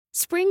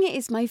Spring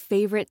is my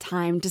favorite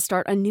time to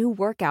start a new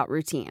workout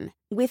routine.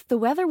 With the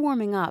weather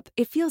warming up,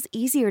 it feels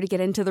easier to get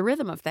into the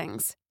rhythm of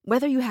things.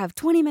 Whether you have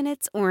 20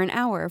 minutes or an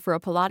hour for a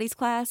Pilates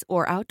class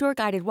or outdoor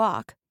guided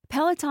walk,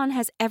 Peloton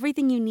has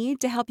everything you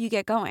need to help you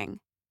get going.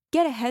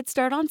 Get a head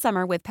start on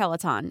summer with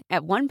Peloton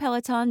at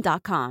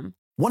onepeloton.com.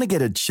 Want to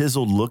get a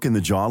chiseled look in the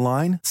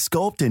jawline?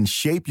 Sculpt and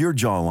shape your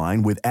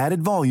jawline with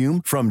added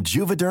volume from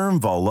Juvederm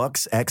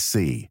Volux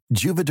XC.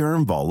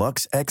 Juvederm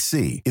Volux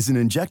XC is an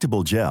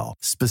injectable gel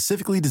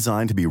specifically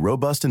designed to be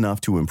robust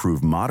enough to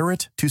improve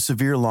moderate to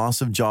severe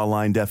loss of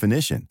jawline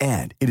definition.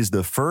 And it is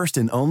the first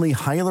and only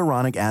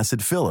hyaluronic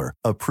acid filler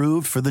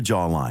approved for the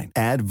jawline.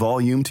 Add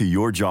volume to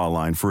your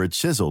jawline for a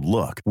chiseled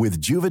look with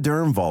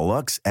Juvederm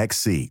Volux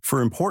XC.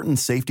 For important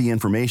safety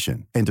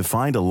information and to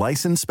find a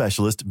licensed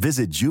specialist,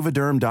 visit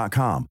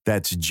Juvederm.com.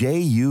 That's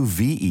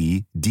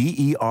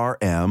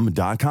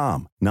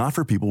Juvederm.com. Not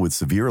for people with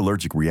severe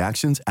allergic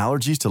reactions,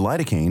 allergies to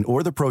lidocaine,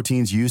 or the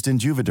proteins used in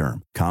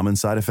Juvederm. Common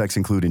side effects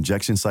include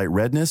injection site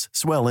redness,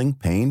 swelling,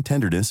 pain,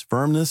 tenderness,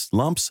 firmness,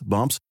 lumps,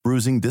 bumps,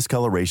 bruising,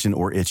 discoloration,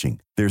 or itching.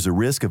 There's a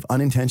risk of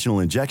unintentional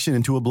injection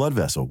into a blood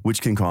vessel,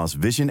 which can cause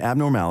vision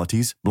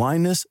abnormalities,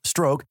 blindness,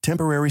 stroke,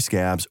 temporary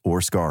scabs,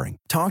 or scarring.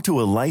 Talk to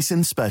a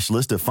licensed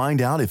specialist to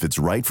find out if it's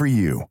right for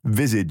you.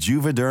 Visit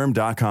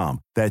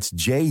Juvederm.com. That's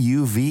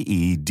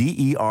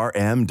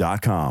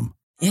Juvederm.com.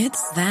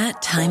 It's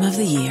that time of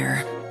the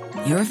year.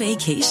 Your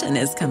vacation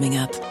is coming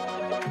up.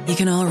 You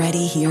can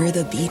already hear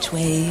the beach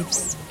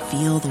waves,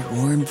 feel the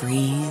warm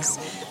breeze,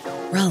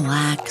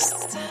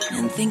 relax,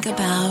 and think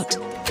about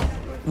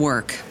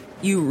work.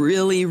 You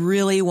really,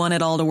 really want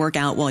it all to work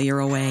out while you're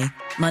away.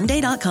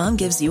 Monday.com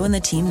gives you and the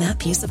team that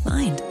peace of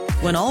mind.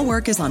 When all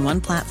work is on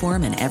one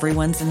platform and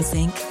everyone's in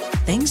sync,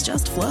 things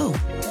just flow.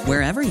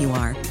 Wherever you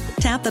are,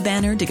 tap the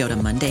banner to go to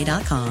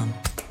Monday.com.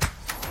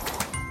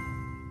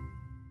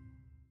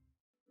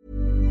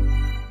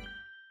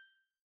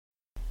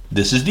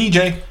 This is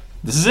DJ.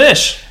 This is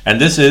Ish. And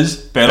this is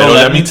Pero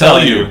Let Me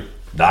Tell You.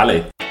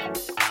 Dale.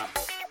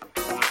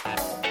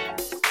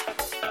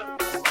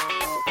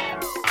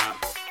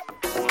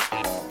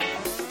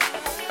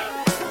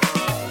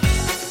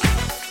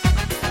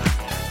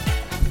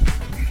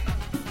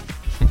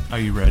 Are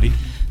you ready?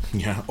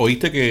 Yeah.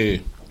 Oíste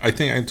que, I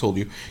think I told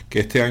you,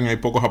 que este año hay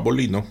pocos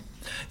árboles, ¿no?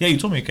 Yeah, you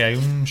told me que hay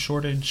un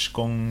shortage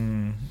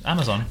con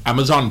Amazon.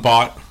 Amazon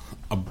bought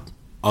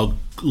a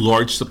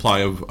large supply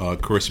of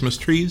Christmas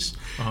trees.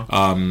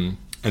 And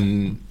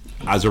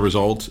as a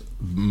result,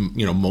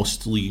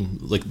 mostly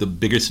like the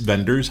biggest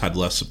vendors had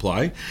less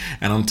supply.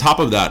 And on top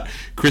of that,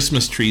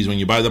 Christmas trees, when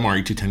you buy them, are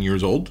 8 to 10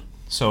 years old.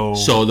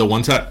 So the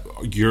ones that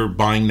you're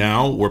buying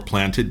now were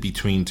planted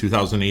between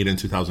 2008 and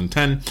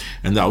 2010,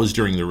 and that was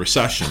during the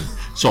recession.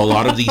 So a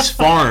lot of these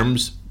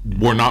farms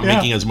were not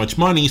making as much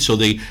money, so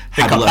they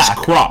had less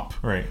crop.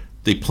 Right.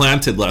 They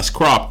planted less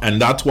crop,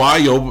 and that's why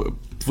yo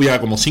fui a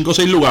como 5 o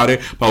 6 lugares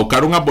para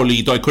buscar un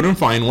arbolito. I couldn't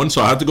find one,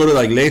 so I had to go to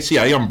la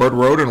iglesia ahí on Bird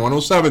Road and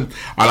 107,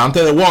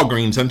 alante de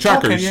Walgreens and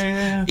Checkers. Okay,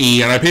 yeah.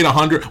 And I paid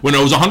 $100 when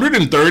it was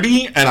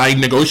 $130, and I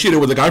negotiated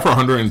with the guy for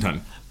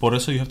 $110. Por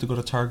eso you have to go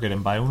to Target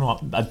and buy uno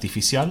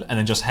artificial and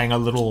then just hang a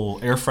little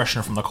air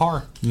freshener from the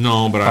car.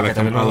 No, but I like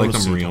them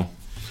real.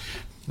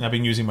 I've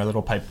been using my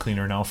little pipe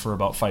cleaner now for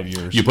about 5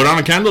 years. You put on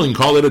a candle and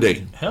call it a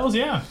day. Hells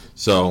yeah.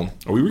 So,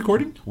 are we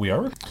recording? We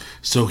are.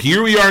 So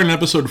here we are in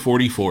episode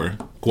 44.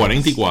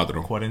 44.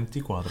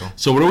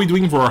 So what are we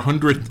doing for our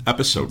 100th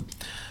episode?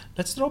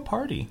 Let's throw a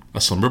party. A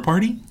slumber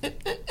party?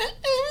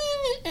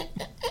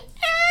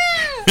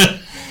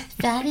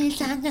 Okay,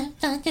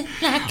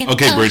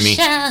 Brittany.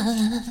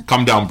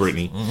 Calm down,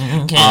 Brittany.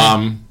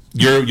 Okay.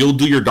 You'll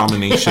do your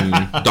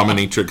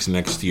dominatrix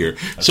next year.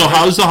 So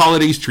how's the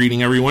holidays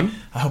treating everyone?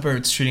 I hope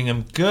it's treating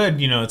them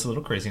good. It's a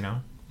little crazy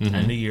now. End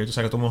of the year, tú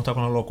sabes que todo el mundo está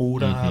con la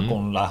locura,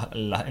 con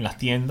en las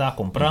tiendas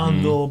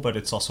comprando, but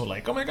it's also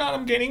like, oh my god,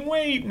 I'm gaining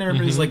weight, and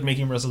everybody's like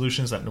making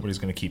resolutions that nobody's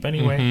going to keep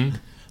anyway.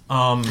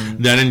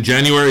 Then in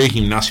January,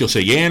 gimnasio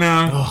se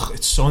llena. Ugh,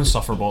 it's so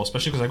insufferable,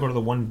 especially because I go to the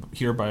one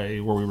here by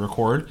where we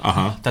record.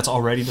 That's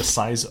already the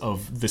size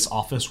of this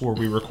office where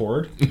we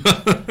record.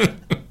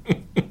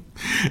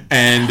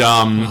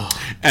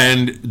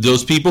 And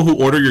those people who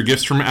order your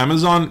gifts from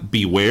Amazon,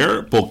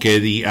 beware,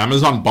 porque the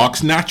Amazon box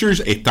snatchers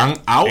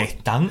están out.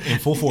 Están in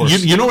full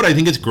force. You know what I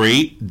think is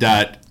great?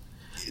 That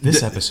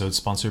this episode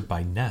sponsored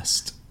by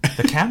Nest,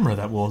 the camera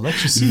that will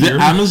let you see the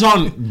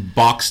Amazon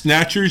box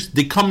snatchers.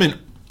 They come in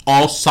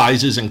all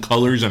sizes and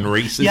colors and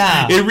races.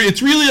 Yeah,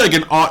 it's really like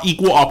an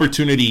equal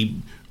opportunity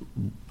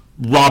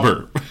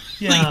robber.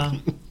 Yeah.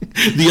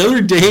 The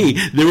other day,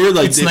 they were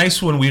like... It's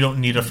nice when we don't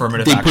need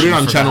affirmative action. They put it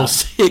on Channel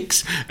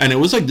 6, and it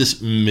was like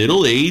this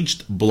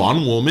middle-aged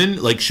blonde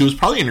woman, like she was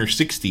probably in her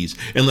 60s,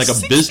 in like a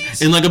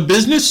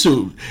business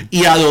suit.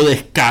 Y a lo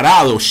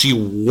descarado, she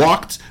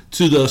walked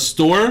to the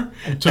store,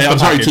 to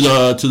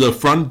the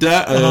front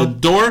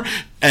door,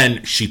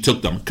 And she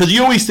took them. Because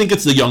you always think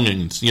it's the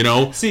youngins, you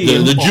know? See,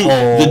 the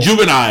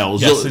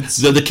juveniles, yes,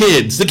 the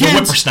kids. The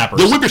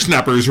whippersnappers. The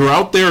whippersnappers who are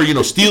out there, you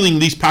know, stealing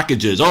these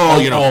packages.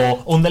 Un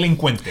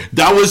delincuente.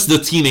 That was the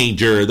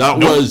teenager. That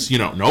was, you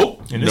know,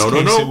 nope. In this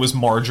case, it was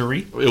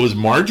Marjorie. It was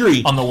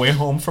Marjorie. On the way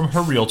home from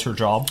her realtor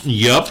job.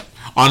 Yep.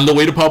 On the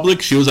way to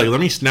Publix, she was like, let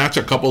me snatch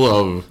a couple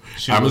of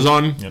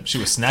Amazon. She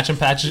was snatching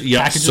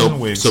packages and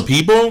wigs. So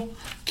people,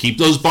 keep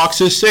those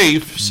boxes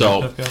safe.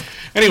 So,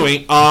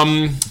 anyway,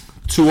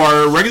 to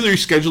our regularly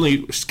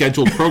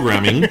scheduled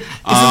programming.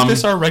 Isn't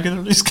this our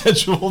regularly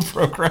scheduled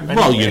program? Anyway?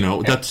 Well, you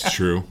know, that's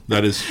true.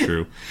 That is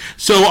true.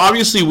 So,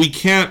 obviously, we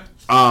can't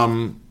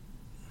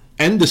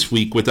end this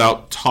week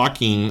without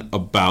talking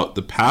about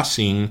the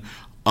passing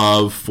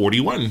of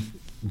 41.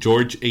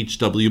 George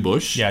H.W.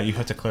 Bush. Yeah, you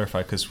have to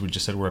clarify because we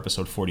just said we're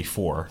episode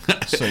 44.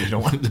 So you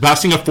don't want the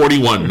passing of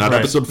 41, not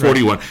episode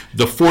 41. Right.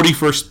 The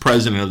 41st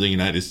president of the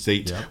United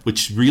States,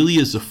 which really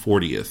is the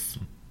 40th.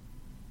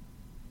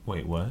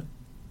 Wait, what?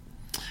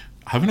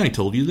 Haven't I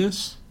told you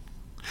this?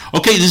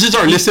 Okay, this is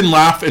our listen,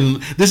 laugh, and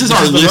this is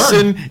our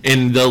listen learn.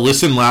 And the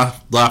listen,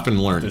 laugh,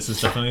 and learn. This is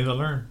definitely the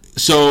learn.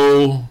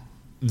 So,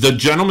 the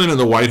gentleman in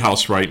the White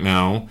House right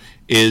now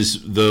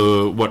is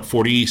the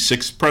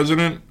 46th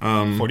president?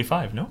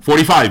 45, no?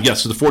 45,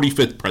 yes, so the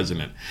 45th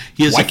president.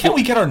 Why can't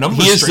we get our numbers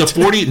straight? He is the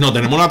 40... No,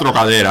 tenemos una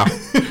trocadera.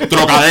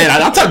 Trocadera,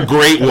 that's a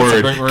great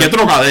word. Que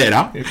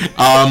trocadera.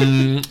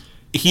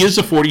 He is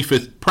the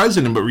 45th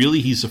president, but really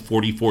he's the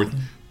 44th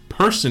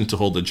person to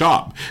hold the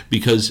job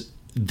because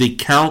they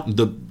count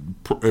the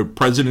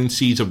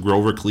presidencies of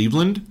Grover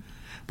Cleveland,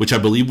 which I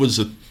believe was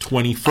the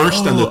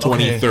 21st and the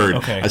 23rd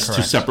as correct.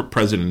 Two separate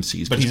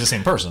presidencies. But he's the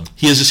same person.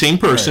 He is the same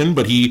person, right.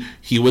 But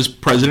he was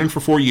president for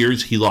 4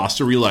 years. He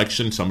lost a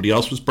re-election. Somebody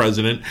else was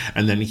president,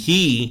 and then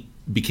he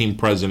became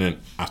president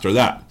after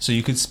that. So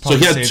you could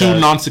he had two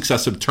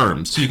non-successive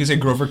terms. So you could say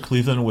Grover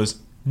Cleveland was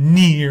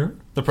near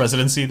the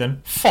presidency,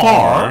 then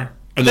far.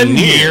 And then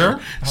near.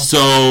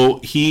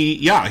 So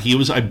he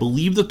was, I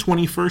believe, the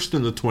 21st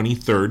and the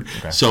 23rd.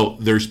 Okay. So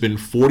there's been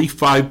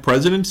 45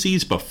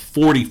 presidencies, but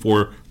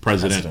 44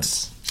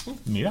 presidents.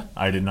 Yeah,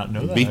 I did not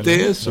know that. Vite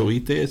eso.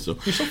 You're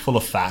so full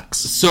of facts.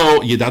 So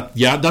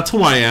that's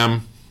who I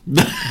am.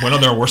 When are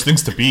there worse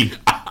things to be?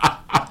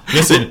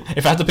 Listen,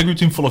 if I have to pick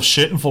between full of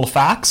shit and full of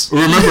facts.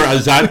 Remember,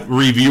 as that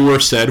reviewer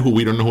said, who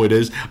we don't know who it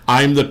is,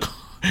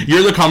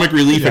 you're the comic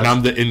relief, and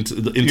I'm the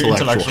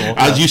intellectual.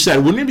 As you said,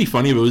 wouldn't it be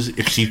funny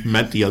if she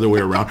meant the other way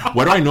around?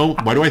 Why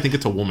do I think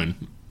it's a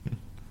woman?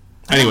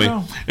 Anyway,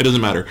 it doesn't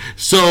matter.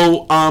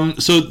 So,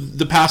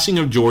 the passing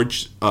of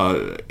George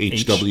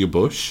H.W.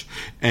 Bush,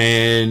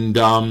 and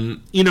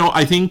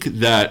I think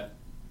that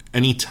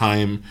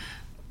anytime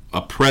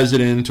a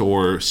president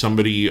or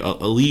somebody, a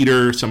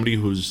leader, somebody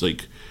who's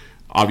like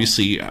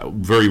obviously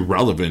very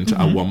relevant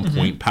at one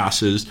point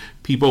passes,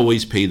 people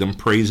always pay them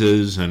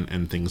praises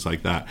and things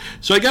like that.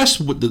 So I guess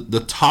what the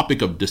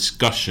topic of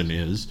discussion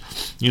is,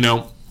 you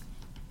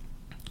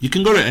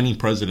can go to any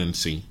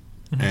presidency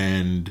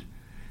and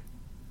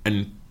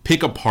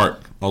pick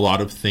apart a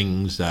lot of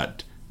things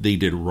that they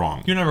did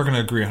wrong. You're never going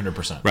to agree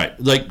 100%. Right.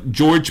 Like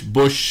George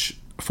Bush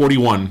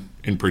 41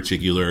 in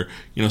particular,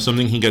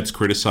 something he gets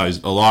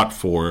criticized a lot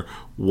for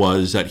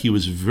was that he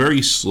was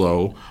very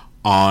slow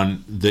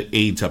on the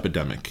AIDS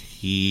epidemic.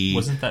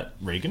 Wasn't that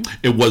Reagan?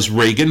 It was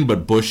Reagan,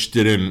 but Bush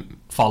didn't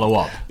follow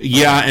up.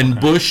 Yeah, and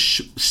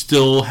Bush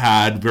still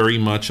had very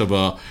much of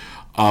a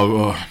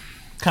kind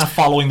of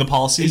following the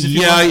policies. If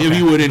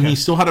you would, and he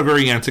still had a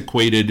very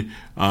antiquated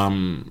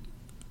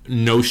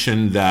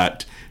notion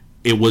that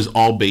it was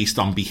all based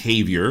on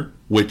behavior,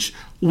 which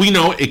we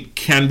know it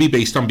can be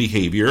based on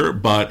behavior,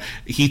 but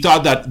he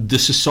thought that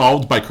this is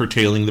solved by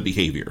curtailing the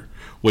behavior,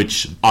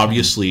 which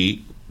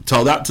obviously.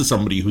 Tell that to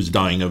somebody who's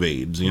dying of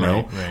AIDS,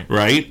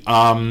 right?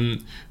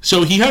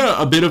 So he had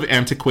a bit of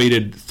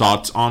antiquated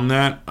thoughts on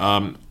that.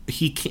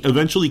 He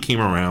eventually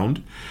came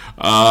around,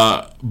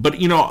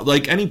 but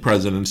like any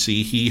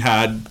presidency, he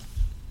had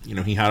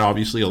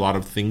obviously a lot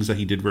of things that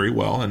he did very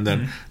well, and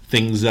then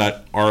things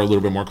that are a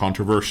little bit more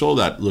controversial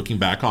that, looking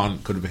back on,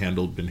 could have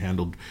been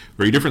handled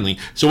very differently.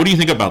 So, what do you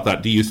think about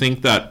that? Do you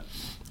think that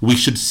we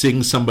should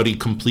sing somebody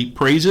complete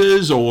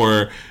praises,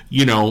 or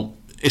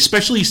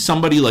especially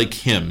somebody like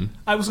him?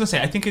 I was going to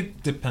say, I think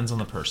it depends on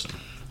the person.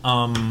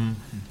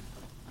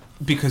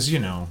 Because,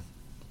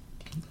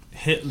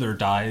 Hitler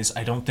dies,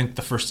 I don't think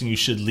the first thing you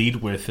should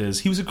lead with is,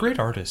 he was a great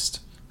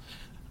artist.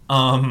 You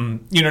know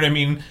what I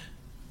mean?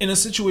 In a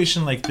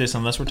situation like this,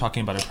 unless we're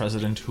talking about a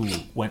president who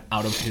went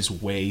out of his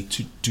way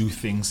to do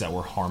things that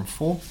were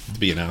harmful.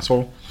 Be an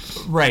asshole?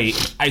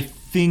 Right. I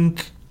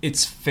think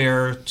it's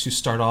fair to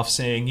start off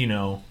saying,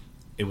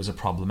 it was a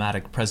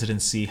problematic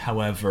presidency,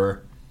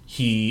 however,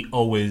 he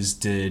always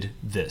did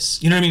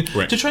this. You know what I mean?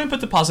 Right. To try and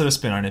put the positive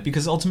spin on it,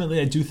 because ultimately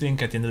I do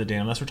think at the end of the day,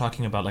 unless we're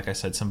talking about, like I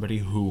said, somebody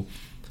who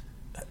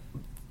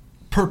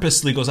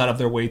purposely goes out of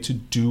their way to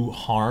do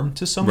harm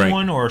to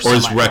someone, or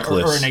is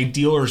reckless, or an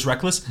ideal, or is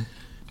reckless,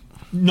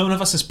 none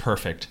of us is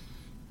perfect.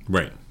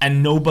 Right.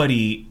 And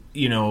nobody,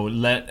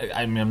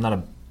 I'm not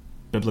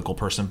a biblical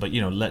person, but,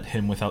 let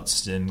him without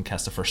sin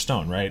cast the first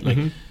stone, right? Like,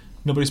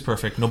 nobody's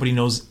perfect. Nobody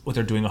knows what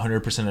they're doing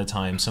 100% of the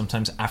time.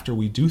 Sometimes after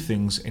we do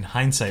things, in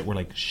hindsight, we're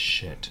like,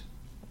 shit.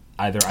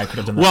 Either I could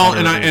have done that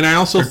better, and I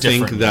also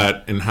think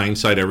that in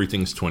hindsight,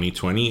 everything's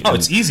 2020. Oh,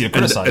 it's easy to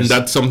criticize. And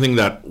that's something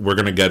that we're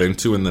going to get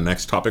into in the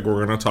next topic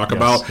we're going to talk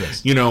about.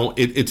 Yes.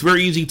 It's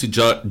very easy to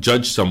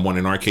judge someone,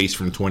 in our case,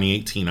 from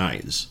 2018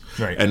 eyes.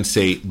 Right. And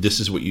say, this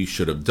is what you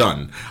should have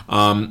done.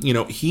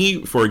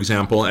 He, for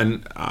example,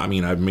 and I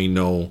mean, I've made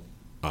no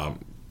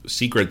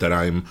secret that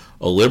I'm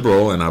a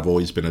liberal and I've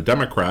always been a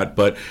Democrat,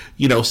 but,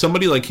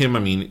 somebody like him, I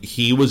mean,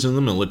 he was in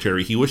the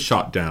military. He was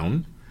shot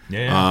down.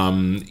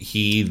 Yeah.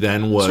 He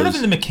then was sort of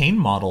in the McCain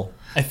model,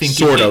 I think.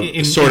 Sort of.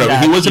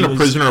 He wasn't a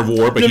prisoner of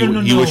war, but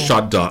he was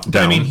shot down.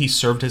 But, I mean, he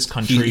served his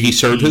country. He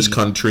served his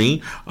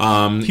country.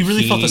 He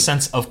really felt a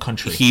sense of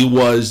country. He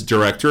was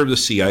director of the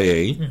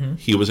CIA.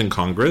 He was in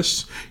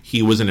Congress.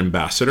 He was an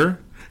ambassador.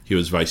 He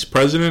was vice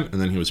president,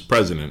 and then he was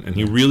president. And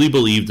he really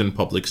believed in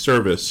public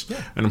service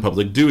and in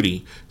public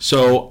duty.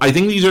 So I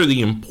think these are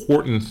the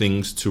important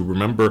things to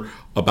remember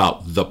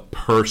about the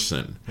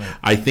person. Right.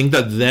 I think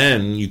that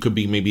then you could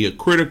be maybe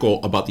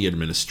critical about the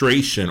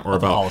administration or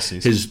about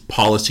his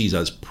policies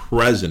as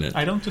president.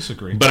 I don't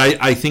disagree. But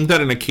I think that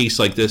in a case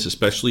like this,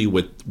 especially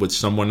with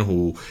someone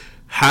who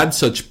had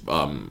such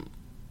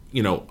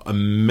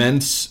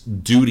immense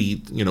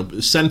duty,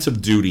 sense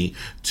of duty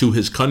to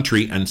his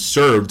country and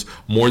served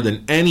more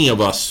than any of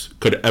us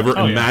could ever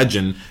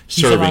imagine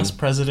serving. He's the last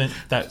president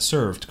that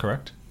served,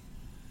 correct?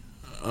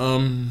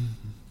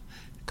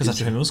 Because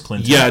after him it was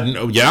Clinton.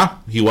 Yeah,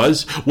 he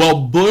was. Well,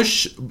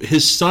 Bush,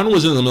 his son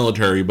was in the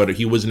military, but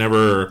he was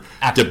never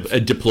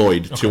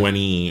deployed to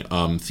any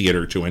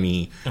theater, to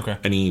any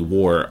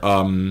war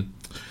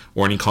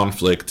or any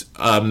conflict.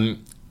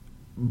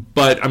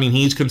 But, I mean,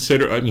 he's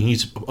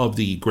of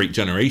the great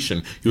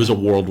generation. He was a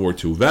World War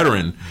II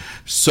veteran.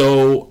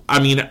 So, I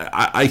mean,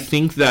 I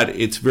think that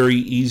it's very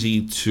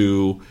easy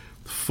to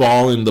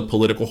fall in the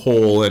political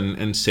hole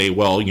and say,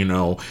 well,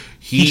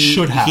 he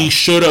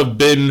should have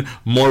been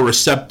more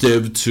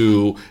receptive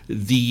to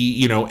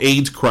the,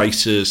 AIDS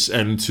crisis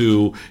and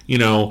to,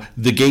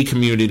 the gay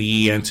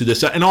community and to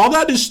this. And all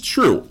that is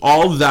true.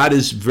 All that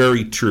is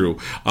very true.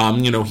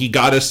 He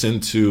got us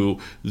into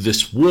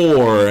this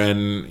war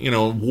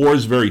and, war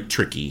is very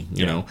tricky,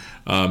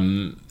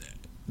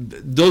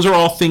 those are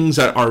all things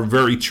that are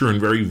very true and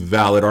very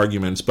valid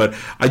arguments. But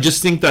I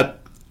just think that,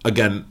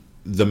 again,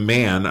 the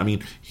man, I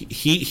mean,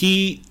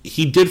 he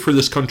did for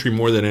this country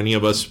more than any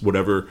of us could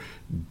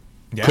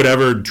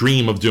ever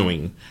dream of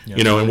doing,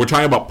 and we're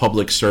talking about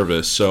public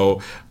service.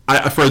 So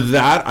for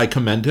that, I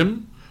commend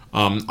him.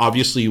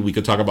 Obviously, we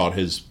could talk about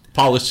his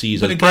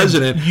policies as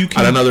president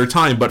at another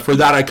time, but for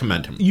that, I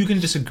commend him. You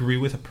can disagree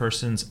with a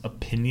person's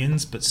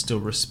opinions, but still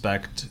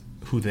respect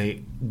who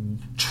they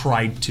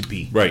tried to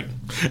be. Right.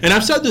 And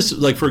I've said this,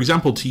 like, for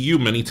example, to you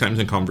many times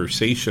in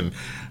conversation.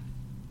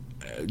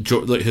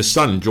 His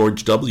son,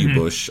 George W.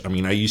 Bush, I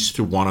mean, I used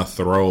to want to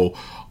throw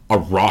a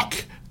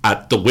rock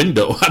at the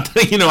window.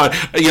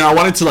 I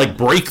wanted to, like,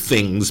 break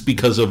things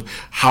because of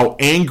how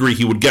angry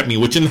he would get me,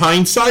 which in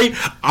hindsight,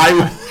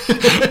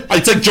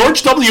 it's like,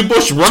 George W.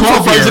 Bush, run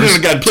for president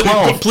again.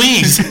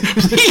 Please.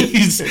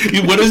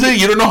 What is it?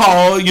 You don't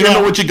know don't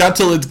know what you got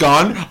till it's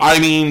gone? I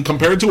mean,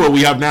 compared to what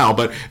we have now.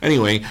 But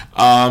anyway,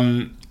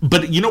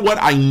 but you know what?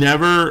 I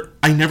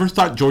never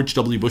thought George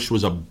W. Bush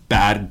was a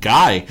bad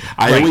guy.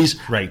 I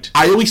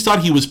always thought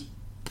he was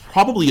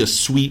probably a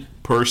sweet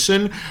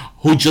person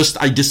who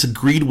I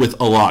disagreed with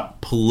a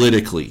lot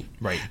politically.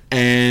 Right.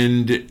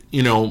 And,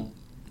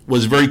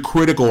 was very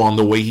critical on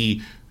the way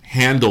he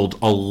handled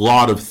a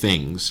lot of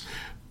things.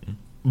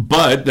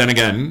 But then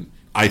again,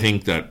 I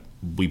think that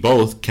we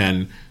both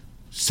can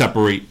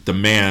separate the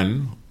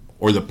man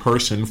or the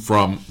person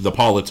from the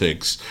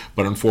politics,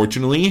 but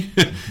unfortunately,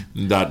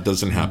 that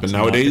doesn't happen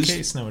nowadays. Not the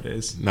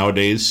case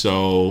nowadays.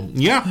 So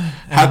yeah,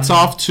 hats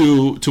off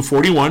to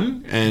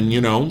 41, and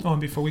Oh,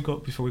 and before we go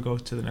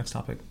to the next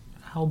topic,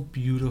 how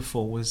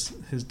beautiful was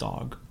his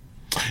dog?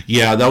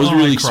 Yeah, that was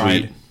really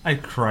sweet. I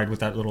cried with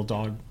that little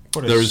dog.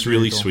 That was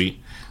really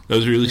sweet. That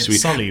was really sweet.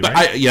 Sully, but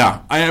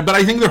right? But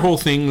I think their whole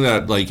thing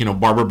that, like,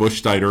 Barbara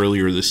Bush died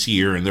earlier this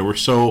year, and they were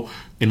so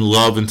in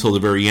love until the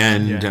very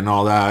end and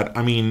all that.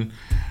 I mean,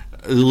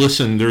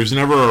 listen, there's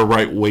never a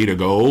right way to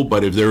go,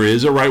 but if there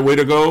is a right way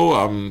to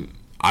go,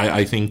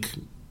 I think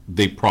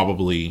they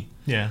probably...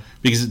 Yeah.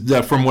 Because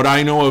from what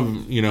I know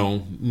of,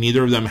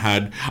 neither of them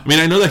had... I mean,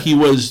 I know that he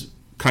was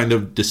kind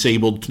of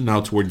disabled now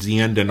towards the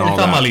end and all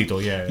that.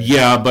 Malito, yeah.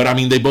 Yeah, but I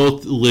mean, they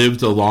both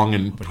lived a long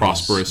and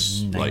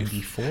prosperous life.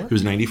 He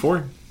was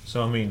 94?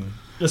 So, I mean...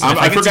 Listen,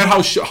 I forgot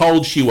how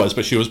old she was,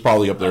 but she was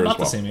probably up there as well. Not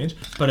the same age.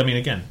 But, I mean,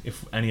 again,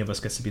 if any of us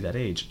gets to be that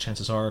age,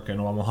 chances are que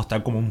no vamos a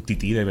estar como un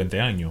tití de 20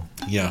 años.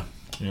 Yeah.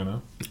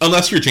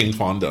 Unless you're Jane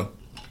Fonda.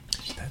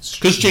 That's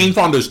true. Because Jane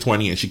Fonda's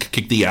 20 and she could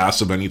kick the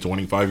ass of any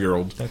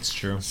 25-year-old. That's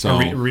true. So,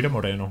 Rita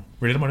Moreno.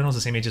 Rita Moreno's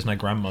the same age as my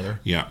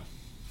grandmother. Yeah.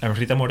 And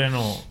Rita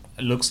Moreno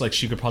looks like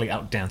she could probably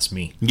outdance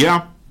me.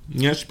 Yeah.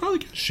 Yeah, she probably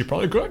could. She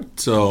probably could.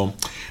 So,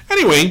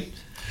 anyway,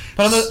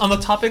 But on the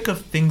topic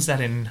of things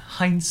that in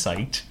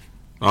hindsight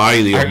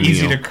Ay, Dios are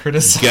easy mío. to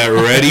criticize. Get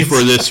ready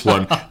for this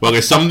one.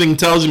 Porque something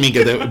tells me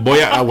que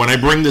when I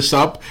bring this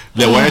up,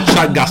 le voy a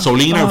echar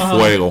gasolina al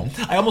fuego.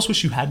 I almost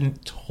wish you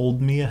hadn't told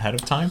me ahead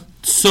of time.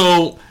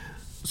 So,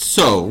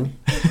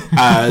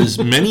 as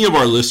many of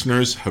our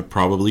listeners have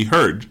probably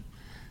heard,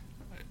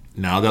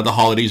 now that the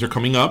holidays are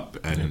coming up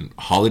and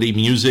holiday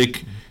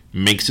music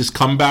makes its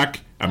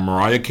comeback, and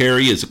Mariah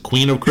Carey is a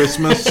queen of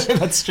Christmas.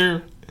 That's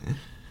true.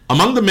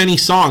 Among the many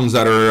songs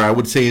that are, I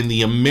would say, in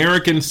the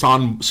American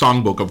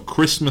songbook of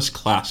Christmas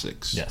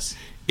classics, Yes.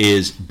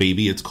 is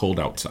 "Baby It's Cold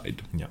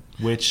Outside." Yeah.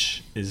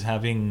 Which is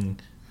having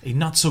a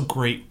not so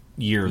great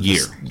year.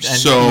 And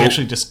So- we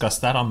actually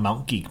discussed that on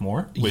Mount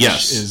Geekmore, which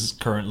Yes. is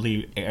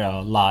currently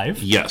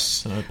live.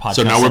 Yes. Another podcast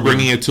So now we're that we-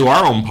 bringing it to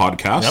our own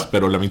podcast. Yep.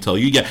 But let me tell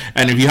you, yeah.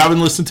 And if you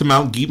haven't listened to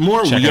Mount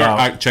Geekmore,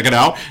 check it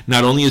out.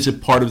 Not only is it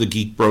part of the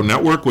Geek Bro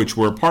Network, which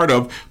we're a part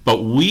of,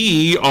 but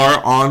we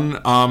are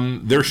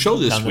on their show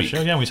this On the week.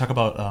 show, yeah, we talk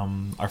about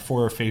our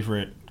 4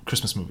 favorite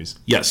Christmas movies.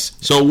 Yes.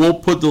 So we'll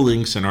put the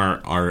links in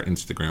our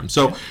Instagram.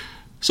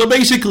 So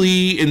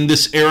basically, in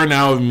this era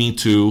now of the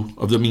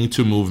Me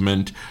Too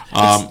movement,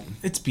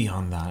 It's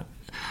beyond that.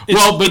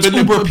 but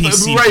Uber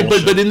PC right,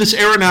 bullshit. but in this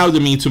era now of the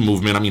Me Too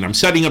movement, I mean, I'm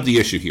setting up the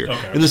issue here.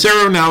 Okay. In this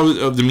era now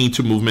of the Me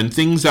Too movement,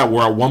 things that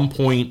were at one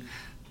point,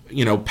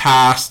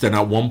 past and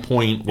at one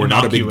point were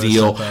not a big Innocuous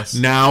deal, at best.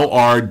 now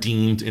are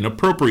deemed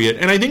inappropriate.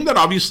 And I think that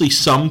obviously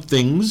some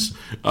things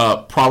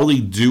probably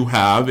do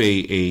have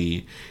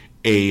a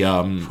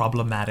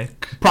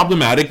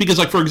problematic because,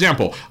 like, for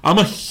example, I'm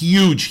a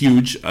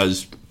huge,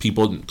 as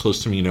people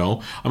close to me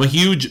know, I'm a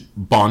huge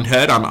Bond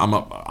head.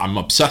 I'm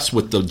obsessed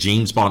with the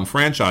James Bond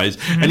franchise,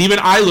 and even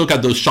I look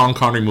at those Sean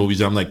Connery movies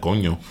and I'm like,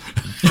 coño.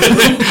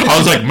 I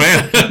was like,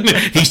 man,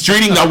 he's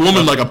treating that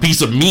woman like a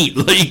piece of meat.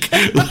 Like,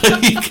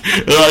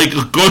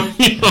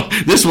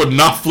 coño, this would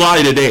not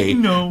fly today.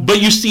 No.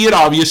 But you see it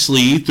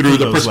obviously through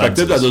the those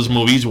perspective lenses. that those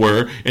movies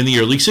were in the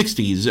early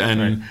 '60s,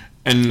 and.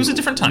 And it was a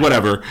different time.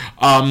 Whatever.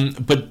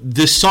 But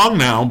this song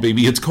now,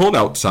 "Baby It's Cold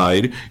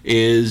Outside,"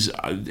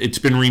 it's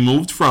been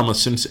removed from a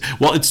since.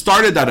 Well, it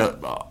started at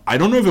I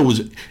don't know if it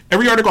was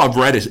every article I've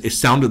read. It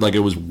sounded like it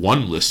was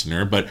one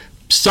listener, but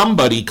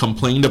somebody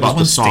complained about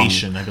the song.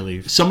 Station, I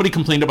believe. Somebody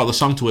complained about the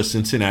song to a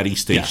Cincinnati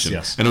station,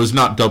 Yes. and it was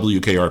not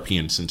WKRP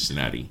in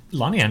Cincinnati.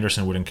 Lonnie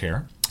Anderson wouldn't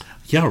care.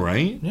 Yeah,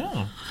 right.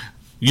 Yeah.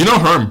 You know,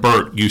 her and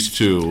Bert used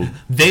to.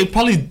 They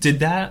probably did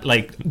that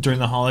like during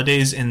the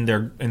holidays in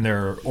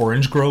their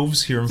orange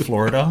groves here in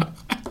Florida.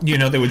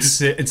 They would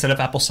sit instead of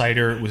apple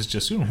cider, it was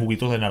just un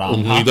juguito de naranja,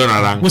 Un juguito de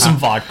naranja. with some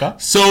vodka.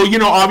 So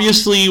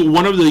obviously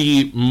one of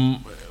the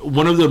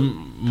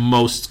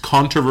most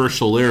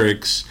controversial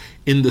lyrics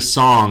in the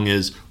song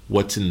is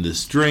 "What's in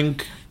this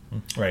drink?"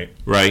 Right.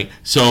 Right.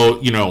 So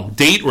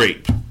date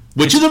rape,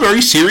 which is a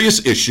very serious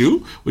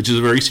issue.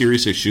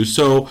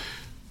 So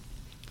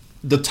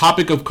the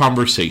topic of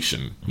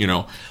conversation,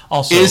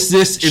 Also, is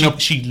this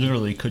she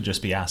literally could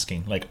just be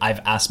asking. Like,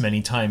 I've asked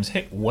many times,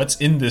 hey, what's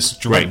in this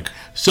drink? Right.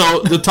 So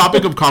the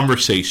topic of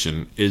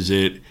conversation, is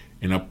it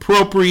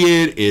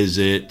inappropriate? Is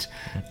it,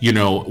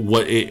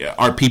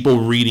 are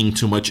people reading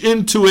too much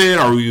into it?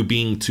 Are you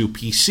being too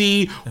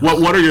PC?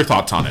 What are your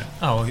thoughts on it?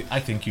 Oh, I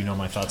think you know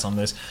my thoughts on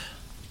this.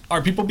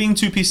 Are people being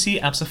too PC?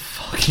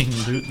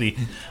 Abso-fucking-lutely.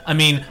 I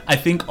mean, I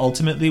think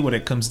ultimately what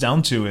it comes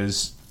down to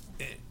is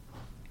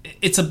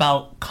it's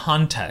about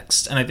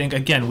context. And I think,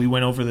 again, we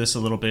went over this a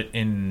little bit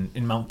in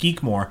Mount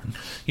Geekmore.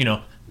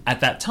 At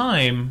that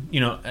time,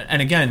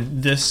 and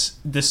again, this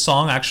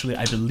song actually,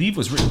 I believe,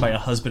 was written by a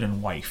husband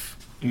and wife.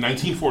 In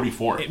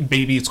 1944.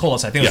 Baby It's Cold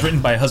Outside. I think it was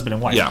written by a husband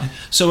and wife. Yeah.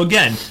 So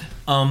again,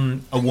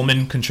 a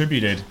woman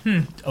contributed.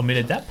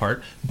 Omitted that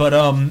part. But,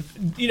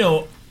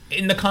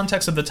 in the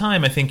context of the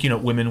time, I think,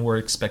 women were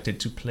expected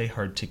to play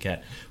hard to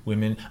get.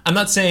 Women, I'm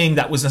not saying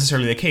that was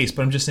necessarily the case,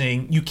 but I'm just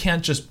saying you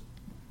can't just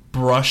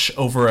brush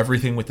over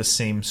everything with the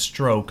same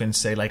stroke and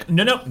say like,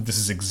 no, this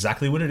is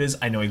exactly what it is.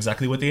 I know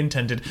exactly what they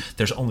intended.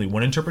 There's only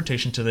one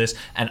interpretation to this,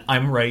 and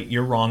I'm right,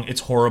 you're wrong.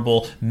 It's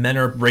horrible. Men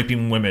are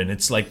raping women.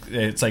 It's like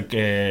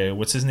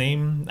what's his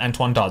name?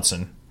 Antoine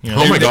Dodson.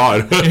 Oh my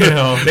God! They're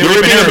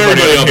raping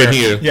everybody up in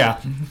here.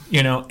 Yeah,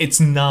 it's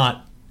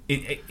not.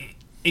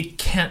 It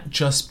can't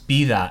just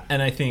be that.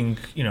 And I think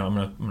I'm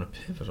gonna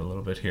pivot a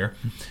little bit here,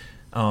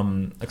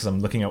 because I'm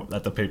looking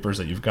at the papers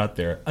that you've got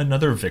there.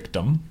 Another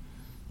victim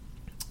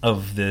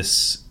of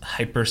this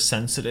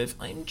hypersensitive,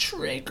 I'm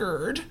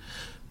triggered,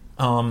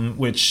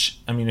 which,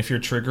 I mean, if you're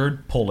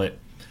triggered, pull it.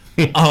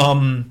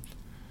 The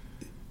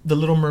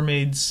Little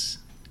Mermaid's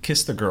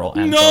Kiss the Girl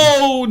anthem.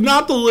 No,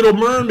 not the Little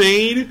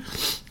Mermaid.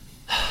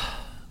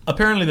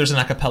 Apparently there's an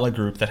a cappella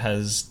group that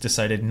has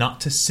decided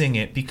not to sing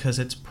it because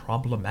it's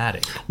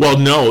problematic. Well,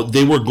 no,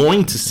 they were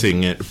going to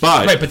sing it,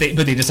 but Right, but they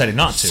decided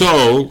not to.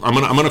 So I'm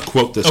gonna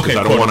quote this because Okay,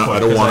 I don't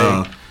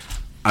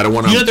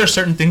want to. There's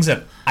certain things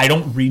that I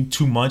don't read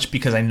too much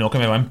because I know que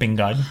me van a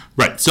pingar.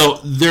 Right. So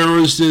there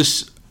was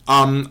this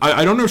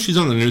I don't know if she's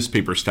on the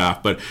newspaper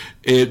staff, but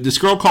this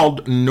girl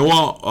called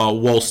Noah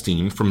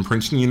Wallstein from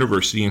Princeton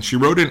University, and she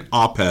wrote an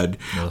op-ed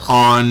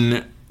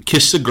on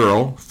Kiss the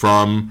Girl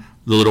from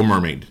The Little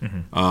Mermaid.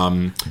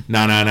 Na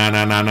na na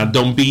na na na,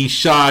 don't be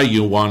shy,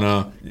 you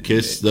wanna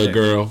kiss the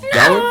girl.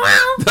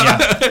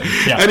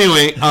 Yeah.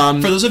 Anyway,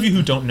 for those of you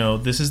who don't know,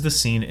 this is the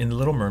scene in The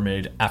Little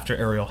Mermaid after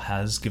Ariel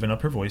has given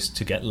up her voice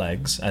to get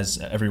legs, as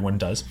everyone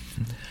does.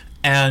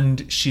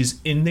 And she's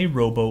in the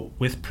rowboat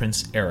with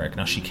Prince Eric.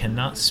 Now, she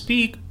cannot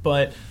speak,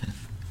 but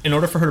in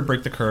order for her to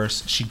break the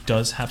curse, she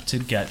does have to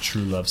get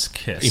true love's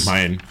kiss.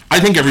 Iman,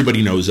 I think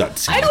everybody knows that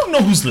scene. I don't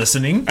know who's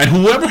listening. And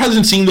whoever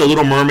hasn't seen The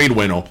Little Mermaid,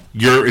 bueno,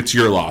 it's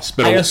your loss.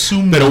 But I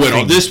assume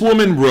this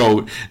woman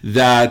wrote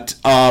that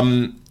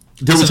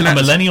there was a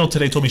millennial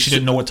today told me she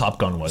didn't know what Top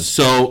Gun was.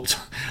 So,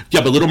 yeah,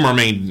 but Little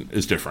Mermaid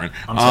is different.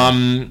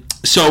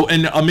 So,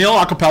 a male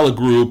a cappella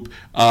group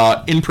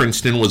in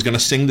Princeton was going to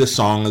sing this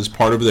song as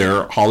part of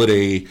their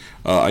holiday,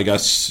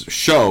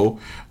 show.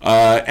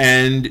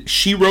 And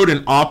she wrote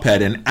an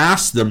op-ed and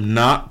asked them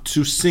not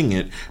to sing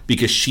it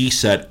because she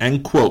said,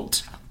 and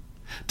quote,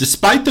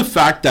 "Despite the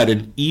fact that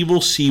an evil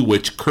sea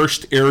witch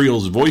cursed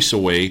Ariel's voice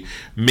away,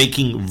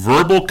 making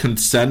verbal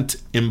consent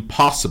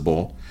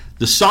impossible,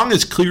 the song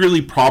is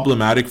clearly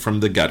problematic from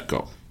the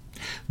get-go.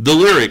 The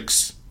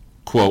lyrics,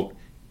 quote,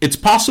 it's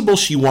possible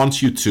she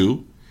wants you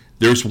to.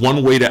 There's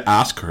one way to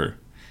ask her.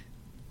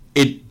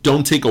 It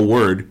don't take a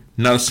word,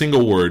 not a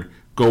single word.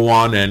 Go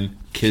on and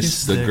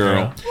kiss the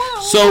girl."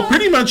 So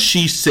pretty much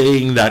she's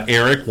saying that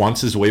Eric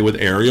wants his way with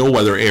Ariel,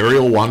 whether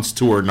Ariel wants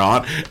to or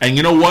not. And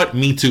you know what?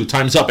 Me too.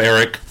 Time's up,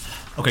 Eric.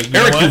 Okay,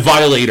 Eric, you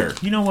violator.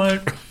 You know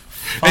what?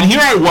 And here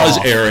I was,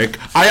 Eric.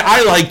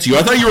 I liked you.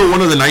 I thought you were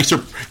one of the nicer,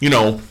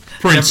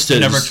 princes.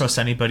 Never trust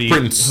anybody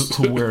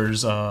who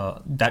wears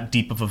that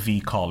deep of a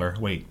V collar.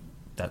 Wait,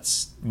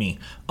 that's me.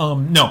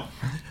 No.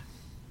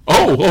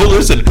 Oh,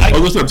 listen.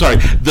 I'm sorry.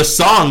 The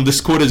song, this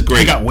quote is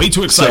great. I got way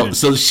too excited.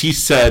 So she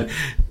said,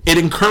 "It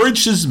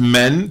encourages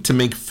men to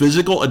make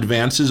physical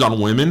advances on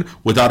women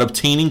without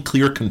obtaining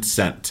clear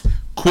consent."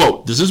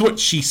 Quote, this is what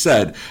she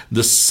said.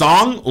 "The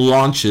song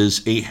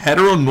launches a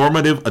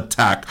heteronormative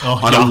attack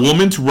on a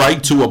woman's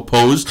right to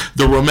oppose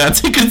the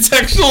romantic and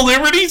sexual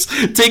liberties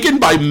taken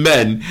by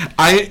men.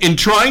 In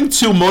trying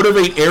to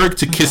motivate Eric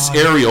to kiss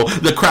Ariel,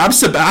 the crab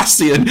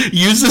Sebastian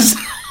uses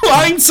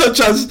lines such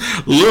as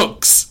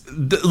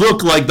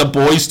look like the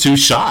boy's too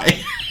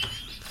shy."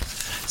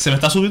 Se me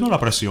está subiendo la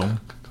presión.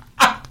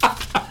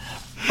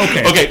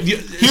 Okay.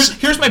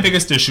 Here's my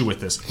biggest issue with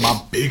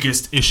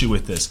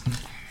this.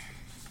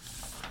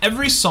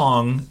 Every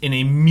song in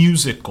a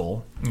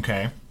musical,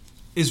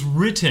 is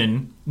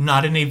written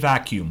not in a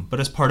vacuum, but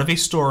as part of a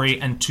story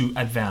and to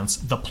advance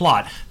the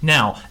plot.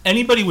 Now,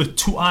 anybody with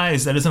two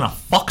eyes that isn't a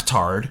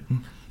fucktard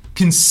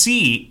can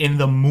see in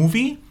the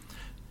movie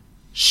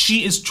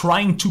she is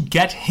trying to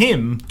get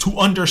him to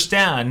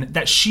understand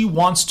that she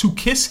wants to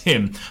kiss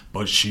him,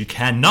 but she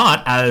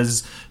cannot,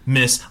 as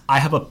Miss I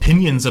have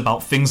opinions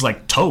about things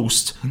like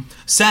toast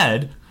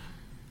said.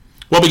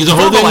 Well, because the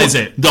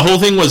whole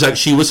thing was that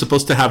she was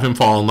supposed to have him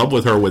fall in love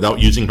with her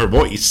without using her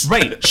voice.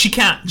 Right. She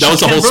can't. That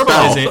was the whole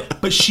spell. It,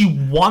 but she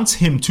wants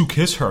him to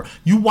kiss her.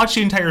 You watch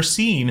the entire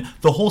scene.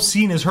 The whole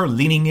scene is her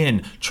leaning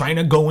in, trying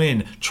to go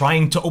in,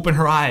 trying to open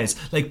her eyes,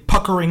 like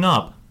puckering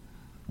up.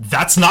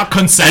 That's not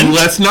consent. And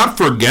let's not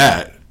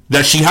forget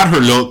that she had her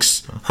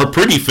looks, her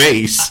pretty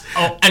face.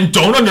 And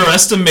don't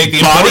underestimate the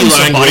importance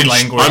of body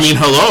language. I mean,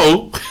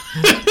 hello.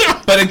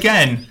 But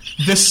again,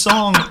 this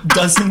song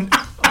doesn't...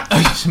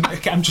 I'm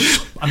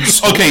just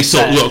so okay. upset.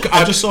 So look,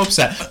 I'm just so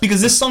upset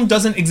because this song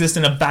doesn't exist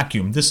in a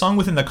vacuum. This song,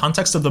 within the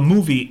context of the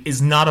movie,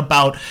 is not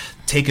about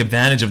take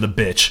advantage of the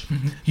bitch.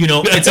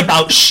 It's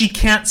about she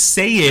can't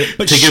say it,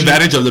 but take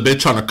advantage of the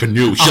bitch on a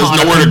canoe. She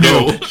has nowhere to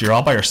go. You're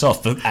all by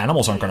yourself. The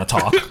animals aren't going to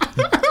talk.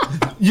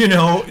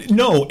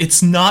 No,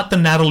 it's not the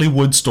Natalie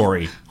Wood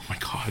story.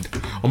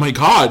 Oh my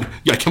god.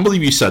 Yeah, I can't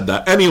believe you said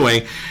that.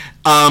 Anyway.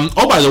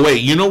 By the way,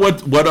 you know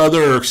what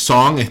other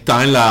song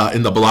está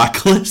in the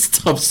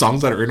blacklist of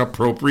songs that are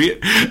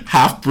inappropriate?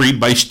 Half Breed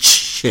by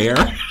Cher.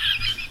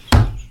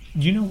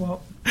 You know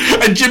what?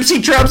 And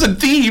Gypsy Tramps and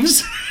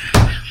Thieves.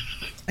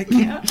 I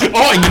can't.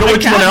 Oh, and you know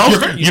which one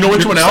else? You know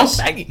which one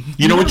else?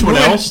 You know which one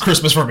else?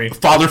 Christmas for me.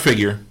 Father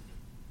Figure.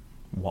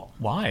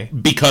 Why?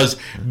 Because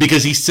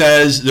he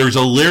says there's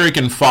a lyric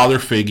in Father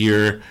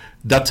Figure,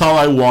 that's all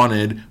I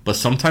wanted, but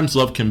sometimes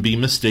love can be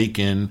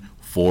mistaken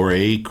for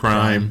a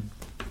crime.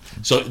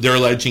 So they're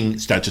alleging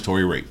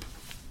statutory rape.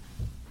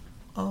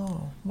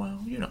 Oh, well,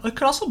 it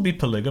could also be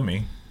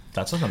polygamy.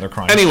 That's another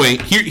crime. Anyway,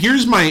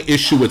 here's my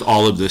issue with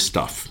all of this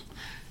stuff.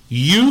 Are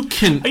you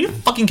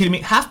fucking kidding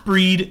me? Half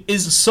Breed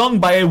is sung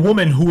by a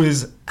woman who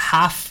is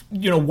half,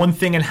 one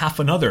thing and half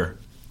another.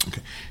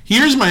 Okay.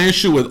 Here's my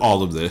issue with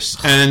all of this.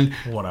 And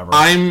whatever.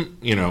 I'm,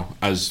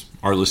 as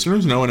our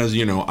listeners know, and as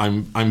you know,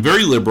 I'm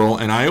very liberal,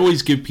 and I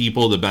always give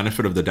people the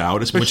benefit of the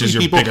doubt, especially which is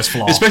your biggest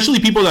flaw.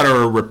 Especially people that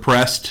are a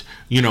repressed,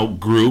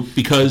 group,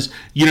 because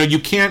you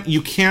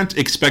can't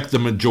expect the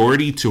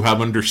majority to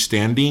have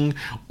understanding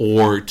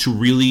or to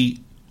really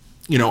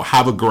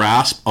have a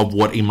grasp of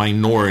what a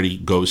minority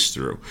goes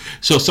through.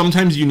 So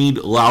sometimes you need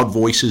loud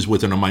voices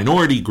within a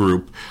minority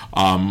group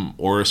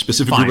or a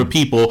specific group of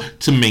people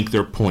to make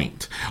their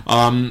point.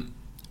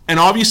 And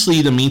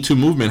obviously the Me Too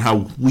movement,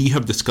 how we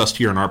have discussed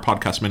here in our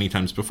podcast many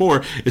times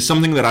before, is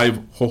something that I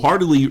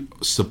wholeheartedly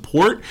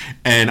support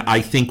and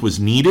I think was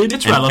needed.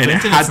 It's relevant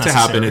and it had to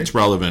happen. It's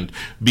relevant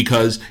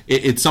because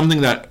it's something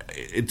that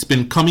it's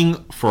been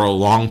coming for a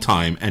long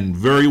time and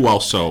very well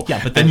so.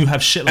 Yeah, but then you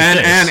have shit like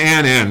this.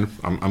 And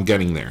I'm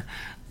getting there.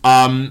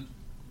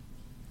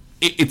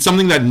 It's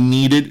something that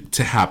needed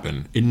to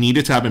happen. It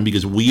needed to happen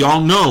because we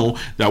all know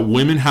that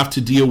women have to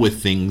deal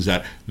with things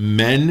that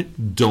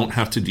men don't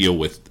have to deal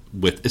with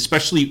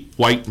especially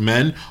white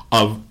men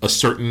of a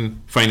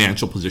certain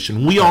financial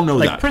position. We all know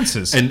like that.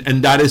 Princes.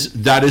 And that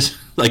is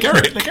like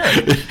Eric. Like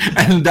Eric.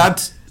 And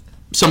that's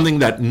something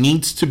that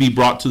needs to be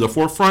brought to the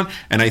forefront,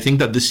 and I think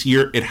that this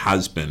year it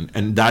has been,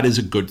 and that is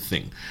a good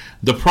thing.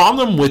 The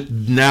problem with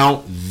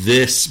now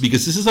this,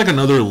 because this is like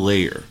another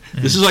layer,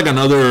 this is like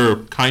another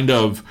kind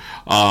of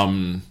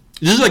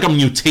this is like a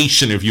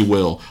mutation, if you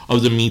will,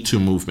 of the Me Too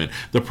movement.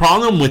 The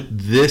problem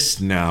with this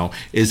now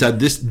is that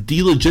this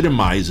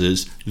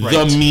delegitimizes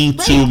the Me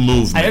Too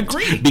movement. I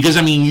agree. Because,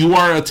 you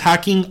are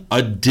attacking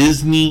a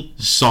Disney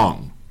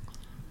song.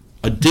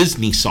 A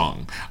Disney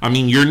song.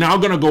 You're now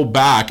going to go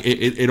back.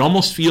 It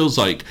almost feels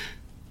like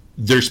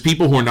there's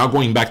people who are now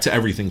going back to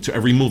everything, to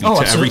every movie, to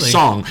absolutely. every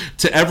song,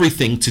 to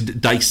everything, to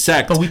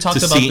dissect. But we talked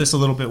about this a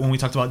little bit when we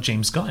talked about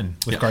James Gunn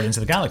with Guardians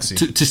of the Galaxy.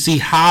 To see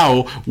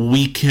how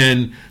we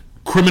can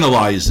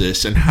criminalize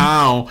this and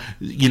how,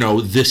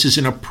 this is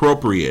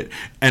inappropriate.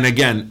 And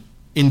again,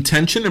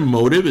 intention and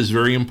motive is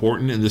very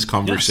important in this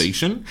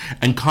conversation,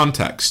 and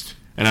context.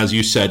 And as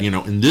you said,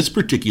 in this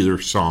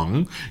particular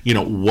song,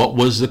 what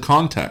was the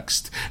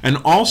context? And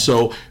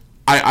also,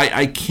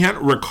 I can't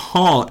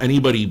recall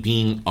anybody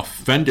being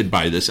offended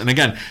by this. And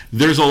again,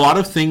 there's a lot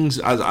of things,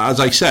 as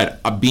I said,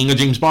 being a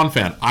James Bond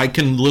fan, I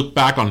can look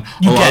back on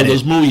a lot of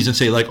those movies and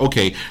say, like,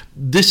 okay,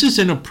 this is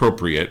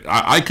inappropriate.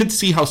 I could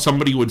see how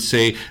somebody would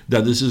say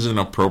that this is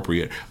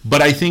inappropriate.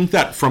 But I think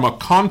that from a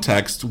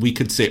context, we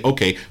could say,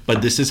 okay,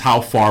 but this is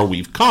how far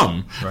we've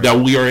come. Right. That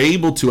we are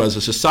able to, as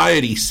a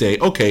society, say,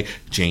 okay,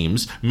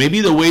 James,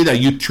 maybe the way that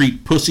you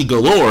treat Pussy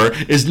Galore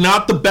is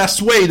not the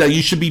best way that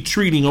you should be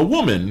treating a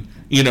woman.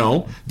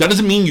 That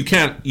doesn't mean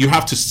you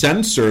have to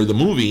censor the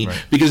movie,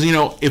 right. Because,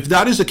 if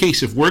that is the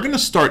case, if we're going to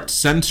start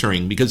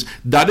censoring, because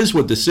that is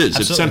what this is,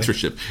 Absolutely. It's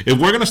censorship. If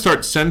we're going to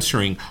start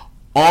censoring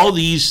all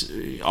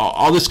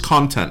this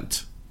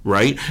content,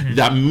 right,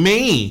 that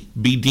may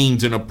be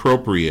deemed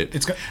inappropriate,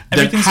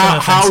 then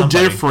how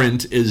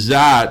different is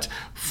that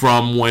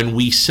from when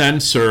we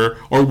censor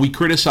or we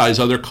criticize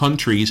other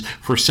countries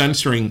for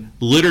censoring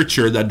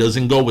literature that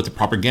doesn't go with the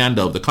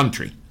propaganda of the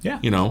country? Yeah.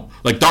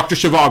 Like Dr.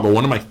 Zhivago,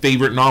 one of my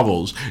favorite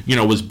novels,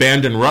 was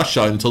banned in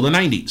Russia until the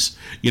 90s,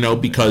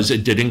 because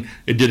it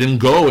didn't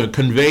go and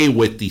convey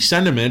with the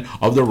sentiment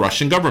of the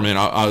Russian government,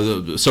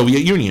 the Soviet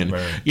Union.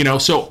 Right.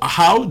 So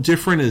how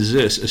different is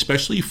this,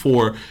 especially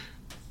for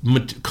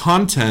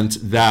content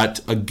that,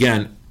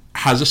 again,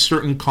 has a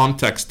certain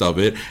context of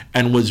it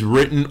and was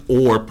written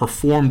or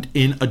performed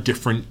in a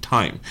different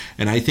time.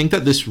 And I think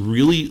that this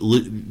really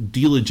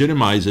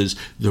delegitimizes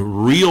the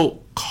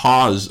real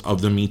cause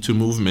of the Me Too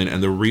movement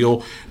and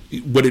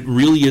what it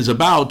really is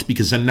about,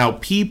 because then now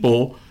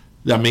people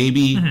that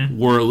maybe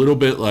were a little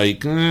bit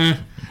like,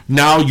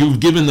 now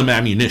you've given them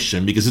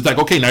ammunition, because it's like,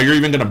 okay, now you're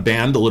even going to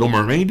ban The Little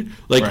Mermaid?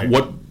 Like,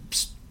 what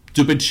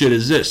stupid shit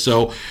is this?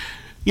 So,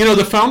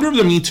 the founder of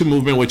the Me Too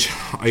movement, which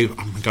I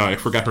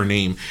forgot her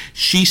name,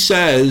 she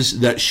says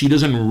that she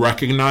doesn't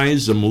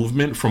recognize the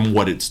movement from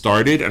what it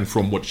started and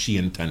from what she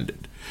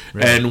intended.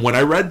 Really? And when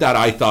I read that,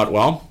 I thought,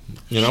 well,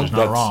 she's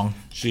not wrong.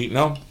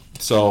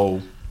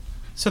 So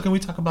can we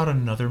talk about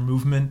another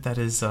movement that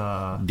is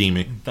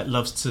deeming, that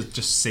loves to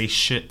just say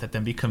shit that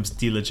then becomes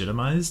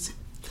delegitimized?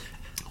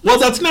 Well,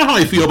 that's not how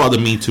I feel about the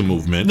Me Too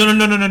movement.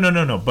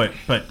 No. But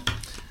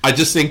I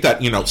just think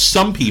that,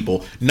 some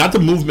people, not the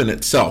movement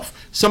itself,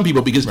 some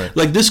people, because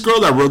like this girl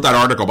that wrote that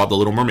article about The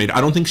Little Mermaid, I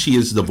don't think she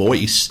is the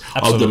voice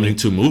of the Me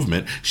Too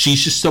movement.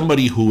 She's just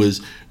somebody who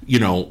is,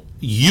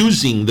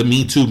 using the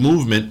Me Too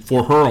movement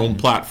for her own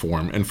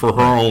platform and for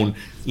her own,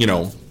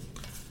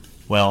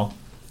 Well,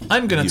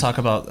 I'm going to talk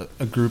about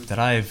a group that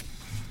I've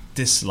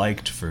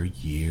disliked for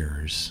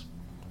years.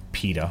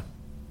 PETA.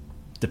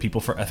 The People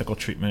for Ethical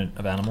Treatment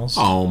of Animals.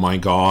 Oh my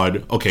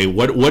God. Okay,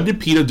 what did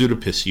PETA do to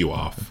piss you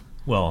off?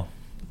 Well,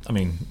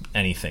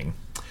 anything.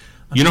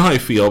 You know how I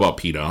feel about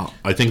PETA.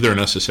 I think they're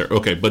necessary.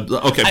 Okay, but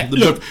okay. I'm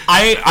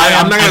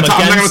not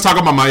going to talk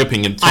about my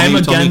opinion. I'm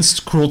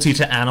against cruelty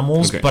to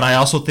animals, but I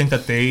also think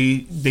that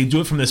they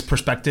do it from this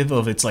perspective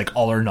of it's like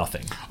all or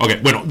nothing.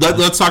 Okay, well,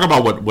 let's talk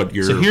about what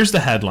you're. So here's the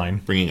headline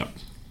bringing up.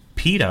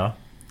 PETA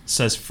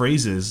says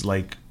phrases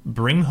like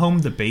 "bring home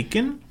the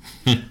bacon"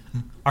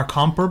 are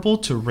comparable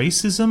to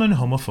racism and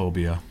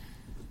homophobia.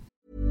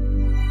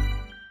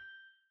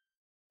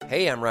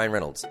 Hey, I'm Ryan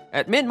Reynolds.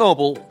 At Mint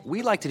Mobile,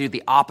 we like to do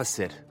the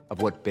opposite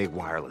of what Big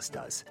Wireless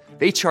does.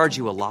 They charge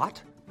you a lot,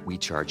 we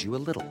charge you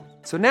a little.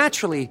 So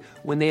naturally,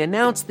 when they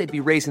announced they'd be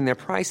raising their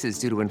prices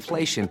due to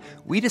inflation,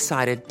 we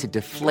decided to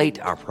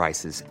deflate our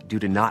prices due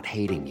to not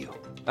hating you.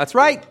 That's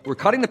right. We're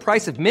cutting the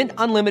price of Mint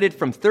Unlimited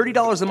from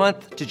 $30 a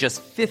month to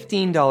just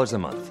 $15 a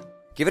month.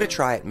 Give it a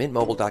try at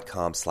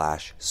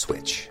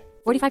mintmobile.com/switch.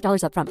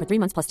 $45 up front for 3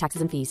 months plus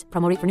taxes and fees.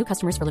 Promo rate for new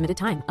customers for limited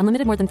time.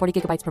 Unlimited more than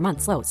 40 gigabytes per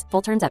month. Slows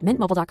full terms at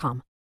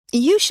mintmobile.com.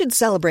 You should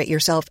celebrate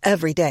yourself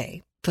every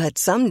day. But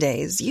some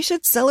days you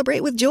should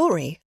celebrate with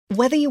jewelry.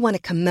 Whether you want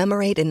to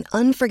commemorate an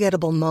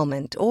unforgettable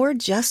moment or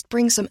just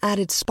bring some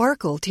added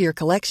sparkle to your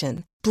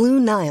collection, Blue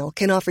Nile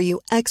can offer you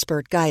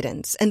expert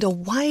guidance and a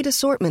wide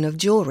assortment of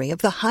jewelry of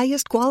the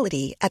highest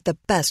quality at the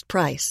best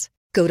price.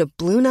 Go to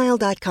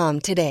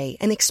BlueNile.com today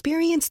and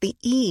experience the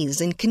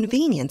ease and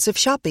convenience of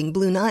shopping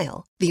Blue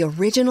Nile, the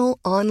original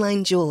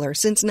online jeweler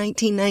since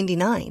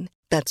 1999.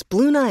 That's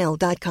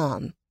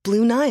BlueNile.com.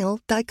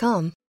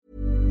 BlueNile.com.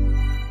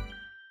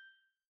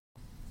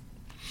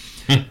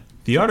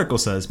 The article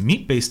says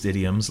meat-based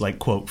idioms like,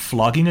 quote,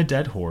 flogging a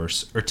dead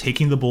horse or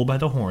taking the bull by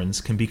the horns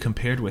can be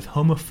compared with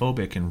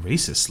homophobic and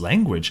racist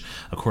language,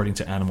 according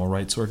to animal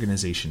rights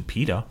organization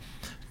PETA.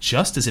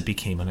 Just as it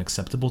became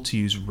unacceptable to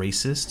use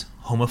racist,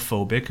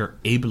 homophobic, or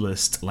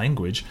ableist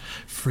language,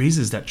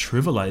 phrases that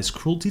trivialize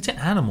cruelty to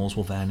animals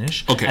will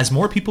vanish as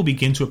more people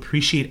begin to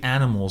appreciate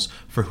animals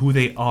for who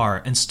they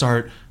are and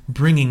start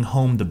bringing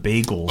home the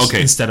bagels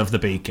instead of the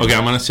bacon. Okay,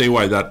 I'm going to say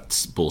why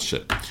that's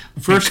bullshit.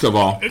 First of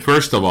all,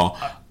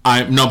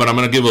 I'm going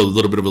to give a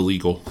little bit of a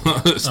legal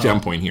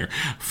standpoint here.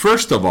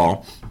 First of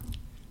all,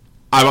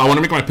 I want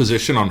to make my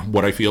position on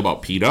what I feel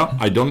about PETA.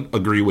 I don't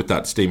agree with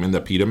that statement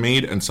that PETA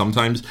made, and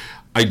sometimes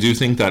I do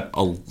think that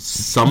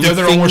some they're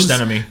their own worst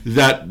enemy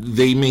that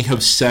they may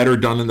have said or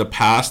done in the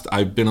past,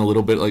 I've been a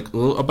little bit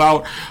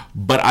about,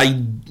 but I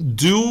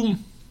do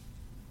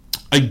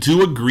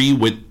agree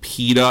with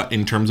PETA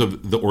in terms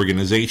of the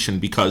organization,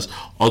 because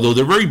although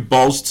they're very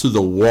balls to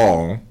the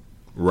wall,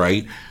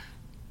 right?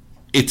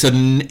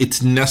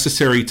 It's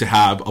necessary to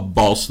have a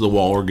balls to the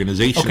wall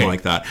organization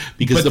like that,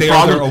 because they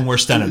are their own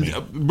worst enemy,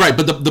 right?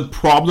 But the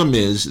problem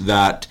is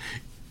that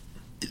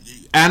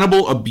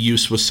animal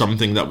abuse was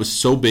something that was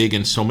so big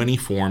in so many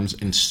forms,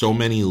 in so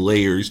many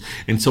layers,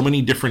 in so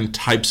many different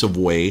types of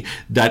way,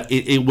 that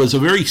it was a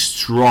very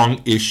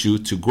strong issue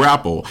to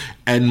grapple.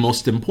 And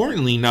most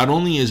importantly, not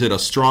only is it a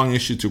strong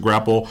issue to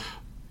grapple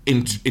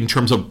in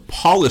terms of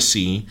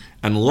policy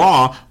and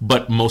law,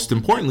 but most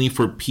importantly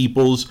for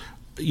people's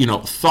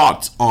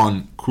thoughts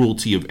on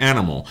cruelty of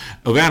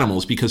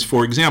animals, because,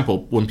 for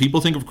example, when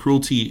people think of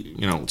cruelty,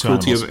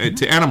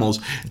 to animals,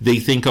 they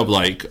think of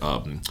like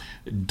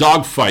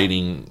dog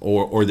fighting,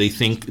 or they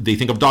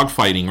think of dog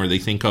fighting, or they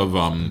think of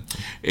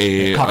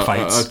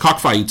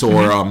cockfights,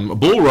 or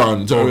bull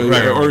runs,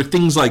 or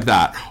things like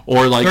that,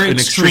 or like very an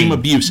extreme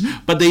abuse.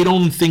 But they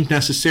don't think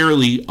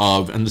necessarily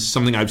of, and this is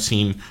something I've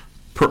seen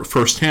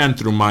firsthand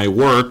through my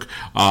work,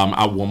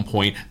 at one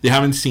point, they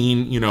haven't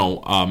seen,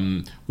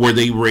 where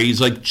they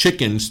raise like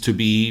chickens to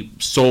be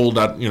sold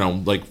at,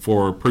 like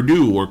for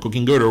Purdue or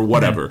Cooking Good or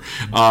whatever.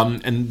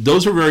 Mm-hmm. And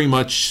those are very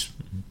much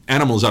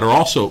animals that are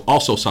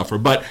also suffer.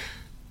 But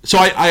so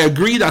I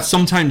agree that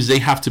sometimes they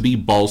have to be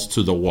balls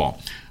to the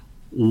wall.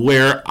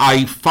 Where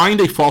I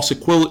find a false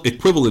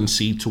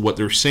equivalency to what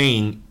they're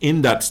saying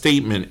in that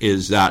statement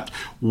is that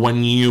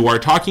when you are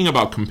talking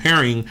about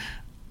comparing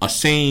a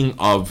saying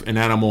of an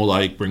animal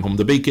like bring home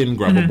the bacon,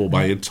 grab a bull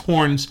by its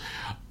horns,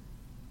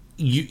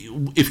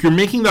 if you're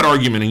making that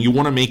argument and you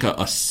want to make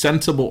a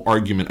sensible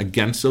argument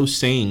against those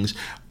sayings,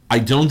 I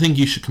don't think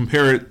you should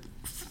compare it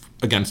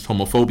against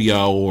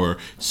homophobia or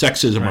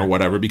sexism or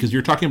whatever, because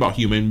you're talking about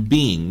human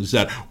beings,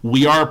 that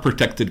we are a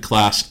protected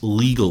class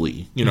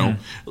legally.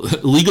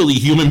 Legally,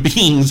 human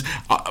beings,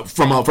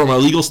 from a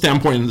legal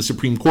standpoint in the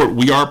Supreme Court,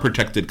 we are a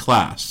protected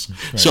class.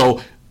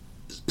 Right.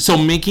 So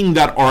making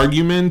that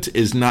argument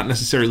is not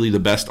necessarily the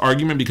best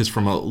argument, because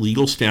from a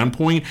legal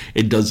standpoint,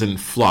 it doesn't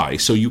fly.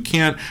 So you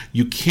can't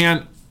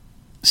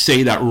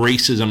say that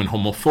racism and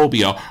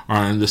homophobia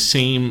are on the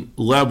same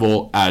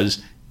level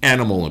as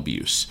animal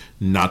abuse.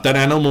 Not that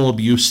animal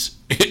abuse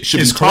should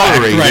be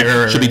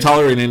tolerated, should be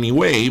tolerated in any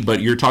way,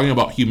 but you're talking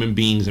about human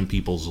beings and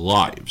people's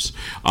lives.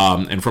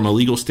 And from a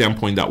legal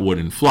standpoint, that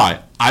wouldn't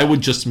fly. I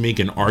would just make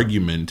an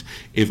argument,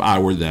 if I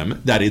were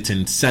them, that it's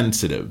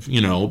insensitive,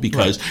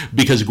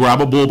 because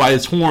grab a bull by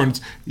its horns,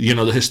 the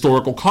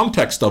historical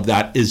context of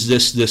that is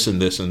this,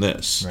 and this, and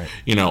this.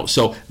 Right.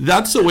 So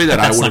that's the way that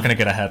that's not going to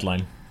get a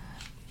headline.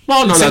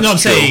 Well, no, that's I'm true.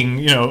 saying,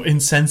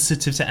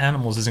 insensitive to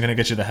animals isn't going to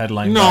get you the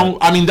headline. No,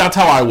 I mean, that's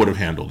how I would have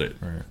handled it.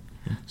 Right.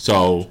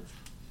 So,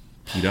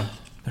 They're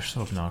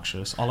so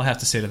obnoxious. All I have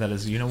to say to that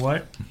is, you know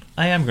what?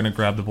 I am going to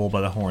grab the bull by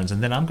the horns,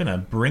 and then I'm going to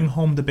bring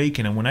home the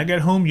bacon. And when I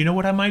get home, you know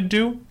what I might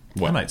do?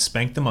 What? I might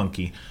spank the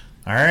monkey.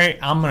 All right?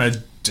 I'm going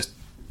to just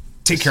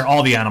take care of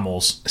all the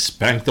animals.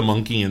 Spank the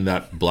monkey in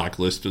that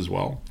blacklist as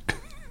well.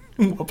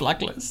 What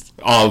blacklist?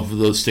 Of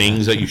those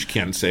things that you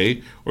can't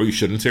say, or you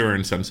shouldn't say, are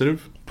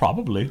insensitive?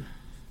 Probably.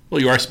 Well,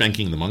 you are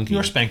spanking the monkey.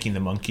 You're spanking the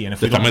monkey, and if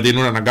Te we está don't,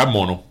 metiendo una nalga al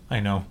mono. I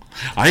know.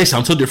 Ay, it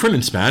sounds so different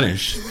in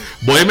Spanish.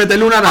 Voy a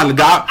meterle una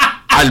nalga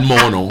al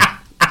mono.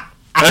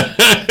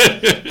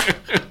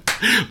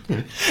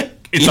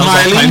 It sounds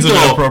all kinds of Ismaelito,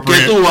 ¿qué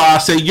inappropriate. tú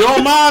haces? Yo,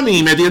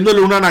 mami,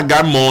 metiéndole una nalga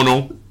al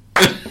mono.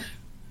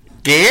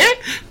 ¿Qué?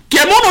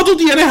 ¿Qué mono tú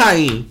tienes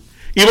ahí?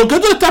 ¿Y por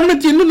qué tú estás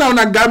metiendo una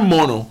nalga al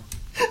mono?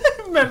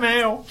 Me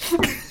meo.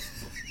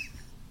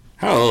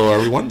 Hello,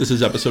 everyone. This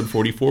is episode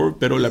 44.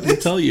 Pero let me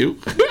tell you.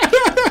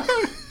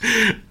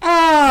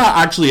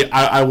 Actually,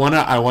 I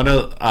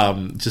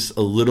wanna, just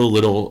a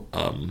little,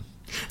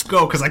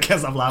 Go, because I can't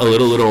stop a laughing.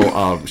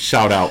 little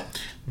shout out.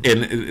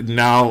 And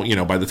now,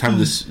 by the time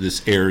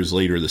this airs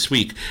later this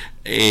week,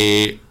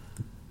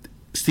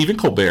 Stephen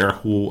Colbert,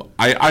 who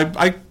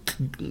I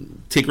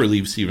take or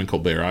leave Stephen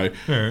Colbert.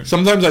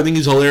 Sometimes I think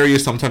he's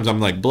hilarious. Sometimes I'm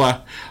like,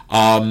 blah.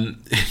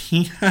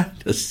 He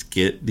had a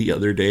skit the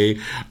other day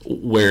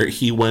where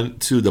he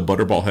went to the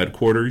Butterball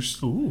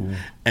headquarters. Ooh.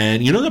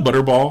 And you know the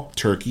Butterball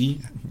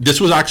Turkey? This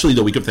was actually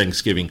the week of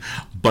Thanksgiving.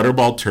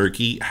 Butterball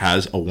Turkey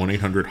has a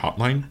 1-800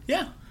 hotline.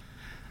 Yeah.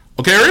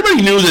 Okay,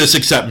 everybody knew this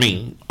except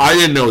me. I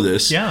didn't know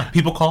this. Yeah.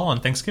 People call on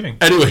Thanksgiving.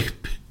 Anyway,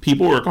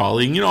 people were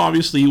calling,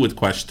 obviously with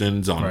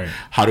questions on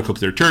how to cook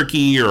their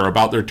turkey or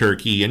about their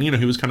turkey. And,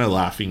 he was kind of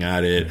laughing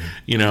at it,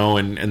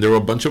 and there were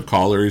a bunch of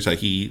callers that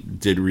he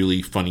did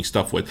really funny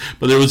stuff with.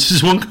 But there was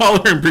this one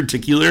caller in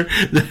particular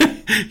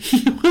that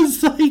he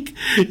was like,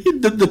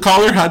 the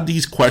caller had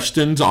these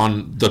questions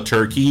on the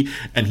turkey,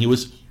 and he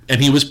was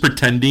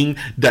pretending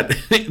that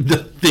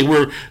they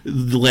were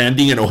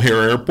landing at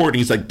O'Hare Airport. And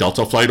he's like,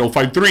 Delta Flight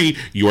 053,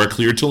 you are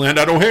cleared to land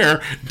at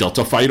O'Hare.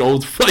 Delta Flight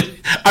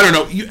 053. I don't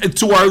know.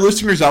 To our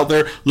listeners out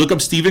there, look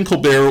up Stephen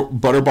Colbert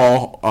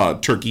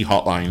Butterball Turkey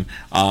Hotline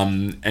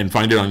and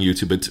find it on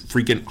YouTube. It's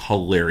freaking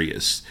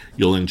hilarious.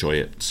 You'll enjoy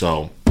it.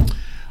 So,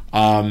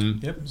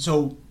 Yep.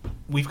 So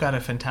we've got a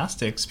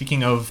fantastic,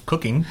 speaking of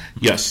cooking.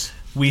 Yes.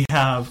 We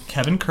have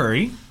Kevin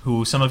Curry,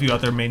 who some of you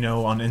out there may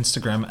know on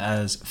Instagram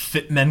as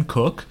Fit Men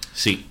Cook.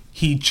 See.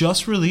 He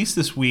just released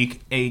this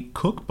week a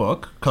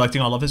cookbook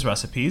collecting all of his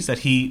recipes that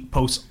he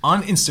posts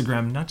on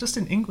Instagram, not just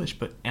in English,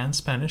 but and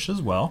Spanish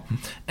as well.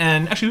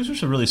 And actually, he was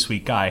just a really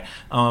sweet guy.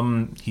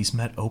 He's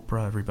met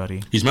Oprah,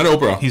 everybody. He's met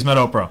Oprah. He's met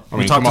Oprah.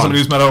 We talked to somebody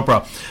who's met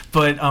Oprah.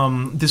 But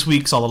this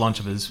week saw the launch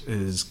of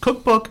his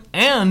cookbook,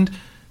 and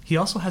he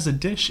also has a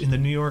dish in the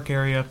New York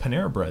area,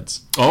 Panera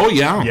Breads. Oh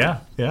yeah,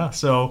 yeah.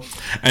 So,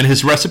 and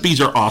his recipes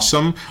are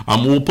awesome.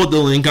 We'll put the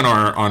link on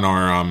our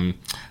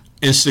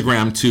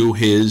Instagram to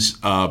his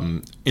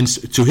own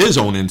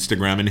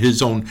Instagram and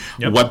his own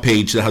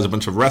webpage that has a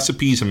bunch of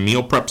recipes and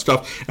meal prep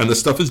stuff. And the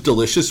stuff is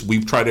delicious.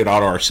 We've tried it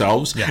out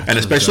ourselves, and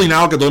especially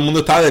now que todo el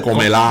mundo está de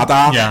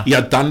comelata y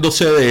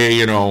hartándose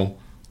de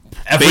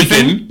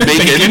bacon.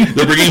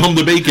 They're bringing home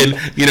the bacon.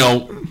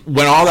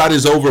 When all that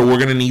is over, we're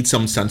going to need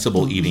some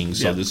sensible eating.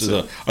 So this is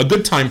a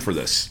good time for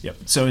this. Yep.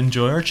 So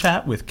enjoy our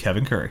chat with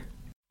Kevin Curry.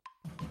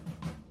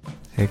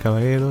 Hey,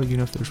 caballero,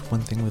 if there's one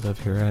thing we love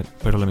here at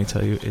Pero let me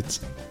tell you, it's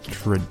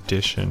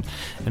tradition.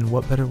 And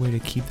what better way to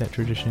keep that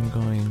tradition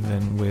going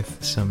than with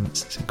some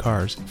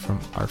cigars from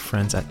our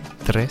friends at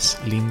Tres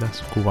Lindas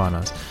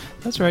Cubanas.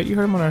 That's right, you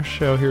heard them on our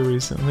show here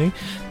recently.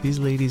 These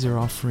ladies are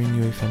offering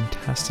you a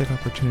fantastic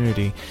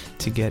opportunity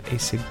to get a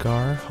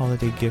cigar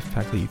holiday gift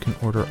pack that you can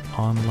order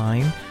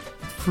online,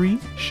 free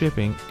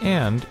shipping,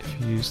 and if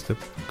you use the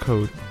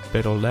code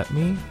Pero Let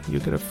Me,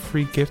 you'll get a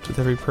free gift with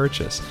every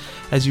purchase.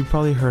 As you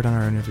probably heard on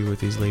our interview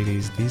with these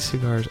ladies, these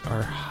cigars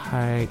are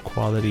high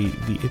quality,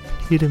 the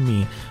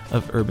epitome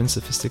of urban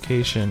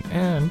sophistication,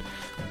 and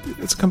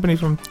it's a company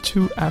from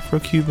two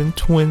Afro-Cuban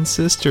twin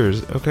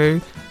sisters, okay?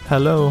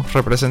 Hello,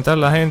 representar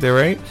la gente,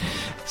 right?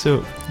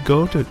 So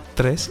go to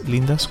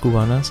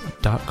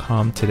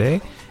treslindascubanas.com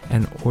today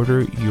and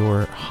order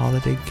your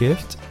holiday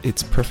gift.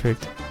 It's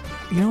perfect.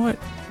 You know what?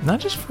 Not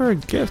just for a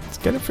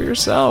gift, get it for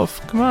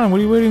yourself. Come on, what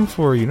are you waiting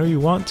for? You know you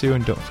want to,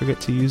 and don't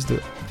forget to use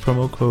the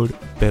promo code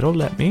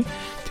BETOLETME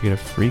to get a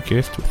free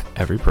gift with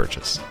every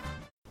purchase.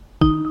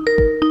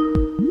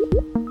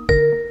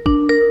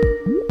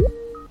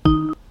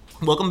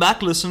 Welcome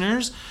back,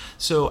 listeners.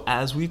 So,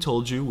 as we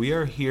told you, we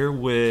are here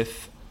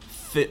with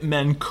Fit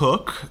Men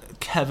Cook,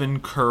 Kevin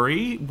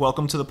Curry.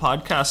 Welcome to the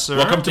podcast, sir.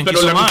 Welcome to Pero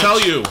Let Me Tell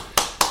You.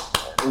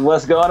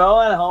 What's going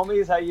on,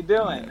 homies? How you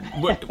doing?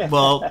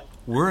 Well,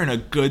 we're in a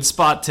good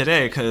spot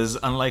today because,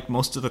 unlike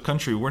most of the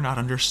country, we're not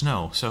under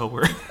snow. So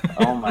we're.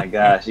 Oh my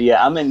gosh!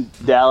 Yeah, I'm in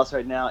Dallas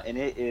right now, and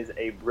it is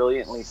a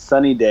brilliantly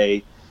sunny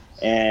day,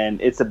 and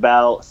it's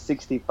about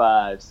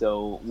 65.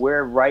 So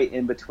we're right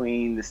in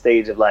between the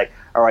stage of like,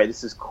 all right,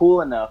 this is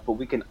cool enough, but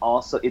we can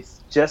also.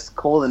 It's just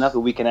cold enough that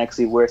we can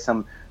actually wear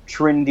some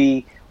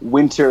trendy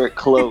winter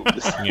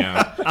clothes.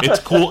 Yeah, it's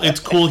cool. It's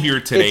cool here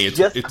today. It's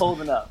just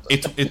cold enough.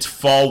 It's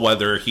fall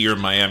weather here in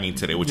Miami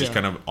today, which is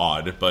kind of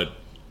odd, but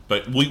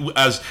we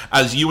as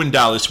you in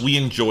Dallas, we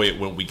enjoy it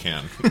when we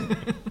can.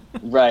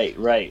 Right.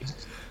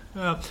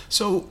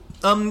 So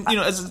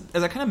as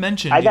I kind of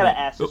mentioned, I gotta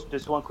ask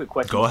just one quick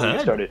question before we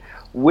started.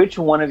 Which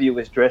one of you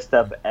was dressed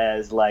up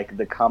as like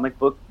the comic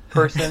book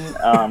person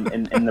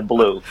in the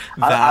blue.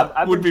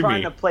 I've been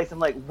trying to place. I'm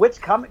like,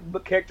 which comic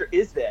book character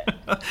is that?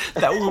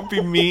 That would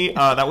be me.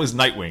 That was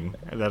Nightwing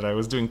that I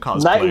was doing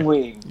cosplay.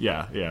 Nightwing.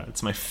 Yeah.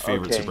 It's my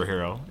favorite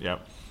superhero.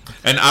 Yep.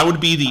 And I would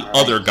be the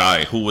other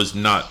guy who was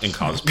not in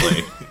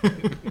cosplay.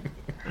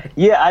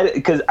 Yeah,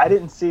 because I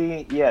didn't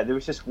see. Yeah, there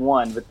was just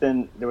one, but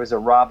then there was a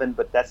Robin,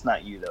 but that's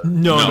not you though.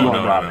 No.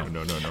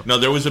 No,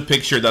 there was a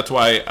picture. That's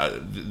why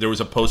there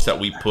was a post that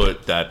we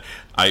put that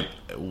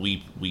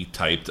we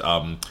typed.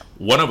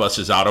 One of us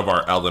is out of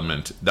our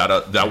element.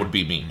 That would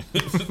be me.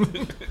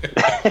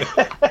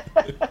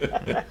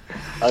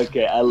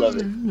 Okay, I love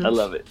it. I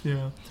love it.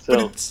 Yeah.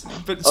 So,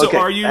 so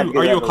are you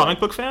a comic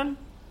book fan?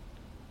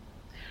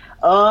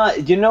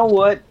 You know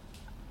what?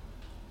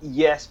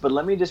 Yes, but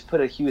let me just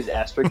put a huge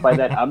asterisk by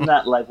that. I'm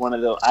not like one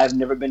of those. I've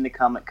never been to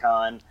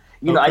Comic-Con.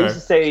 You know, I used to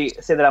say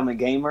that I'm a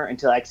gamer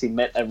until I actually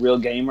met a real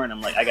gamer, and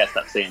I'm like, I gotta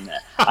stop saying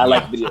that. I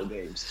like video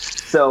games,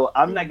 so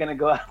I'm not gonna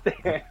go out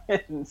there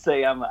and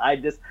say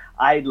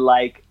I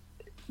like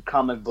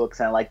comic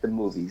books and I like the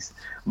movies,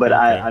 but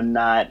I'm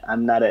not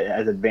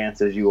as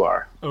advanced as you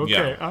are.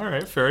 Okay, all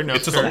right, fair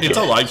enough. It's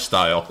a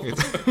lifestyle.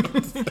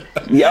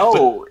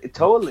 Yo,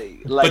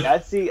 totally. Like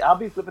I'll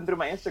be flipping through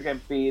my Instagram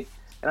feed.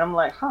 And I'm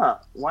like,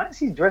 why is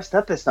he dressed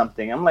up as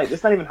something? I'm like,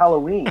 it's not even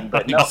Halloween.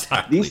 But no,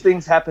 Exactly. These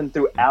things happen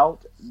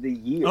throughout the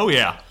year. Oh,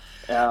 yeah.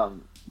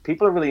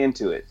 People are really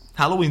into it.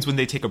 Halloween's when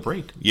they take a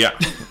break. Yeah.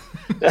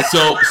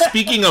 So,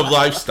 speaking of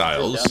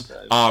lifestyles,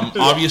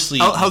 obviously...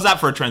 How's that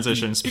for a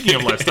transition? Speaking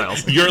of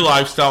lifestyles. Your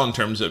lifestyle in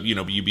terms of,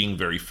 you being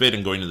very fit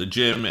and going to the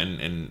gym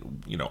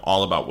and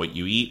all about what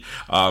you eat,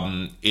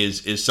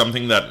 is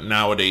something that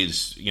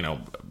nowadays,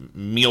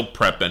 meal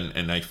prep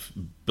and I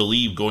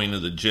believe going to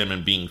the gym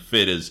and being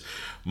fit is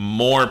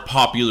more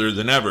popular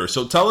than ever.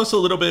 So tell us a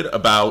little bit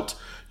about,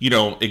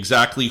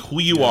 exactly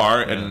who you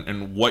are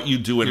and what you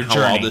do and your how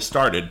journey. all this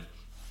started.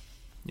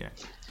 Yeah.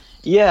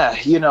 Yeah,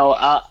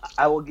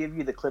 I will give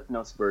you the Cliff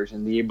Notes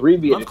version. The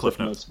abbreviated Cliff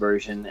Notes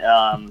version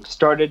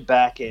started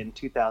back in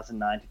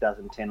 2009,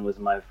 2010 was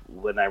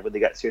when I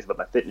really got serious about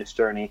my fitness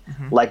journey.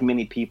 Mm-hmm. Like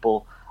many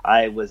people,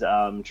 I was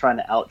trying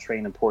to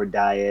out-train a poor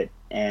diet.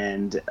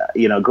 And,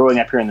 growing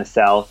up here in the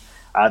South,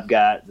 I've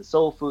got the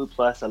soul food,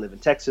 plus I live in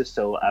Texas,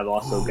 so I've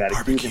also got a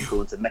fusion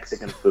influence of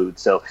Mexican food.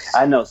 So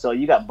I know, so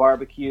you got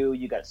barbecue,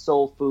 you got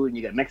soul food, and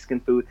you got Mexican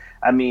food.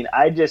 I mean,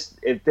 I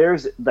just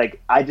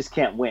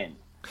can't win.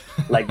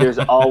 Like, there's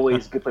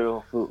always good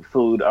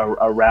food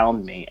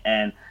around me.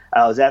 And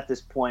I was at this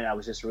point, I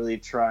was just really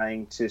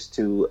trying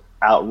to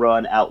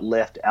outrun,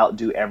 outlift,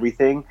 outdo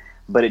everything,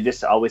 but it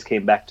just always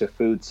came back to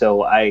food.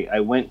 So I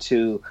went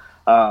to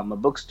a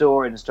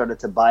bookstore and started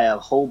to buy a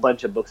whole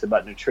bunch of books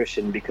about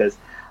nutrition because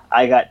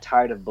I got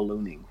tired of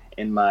ballooning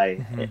in my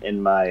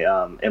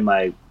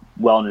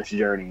wellness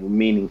journey.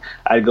 Meaning,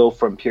 I'd go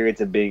from periods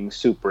of being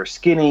super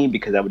skinny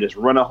because I would just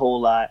run a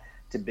whole lot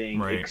to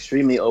being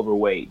extremely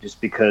overweight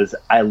just because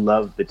I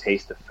love the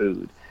taste of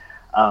food.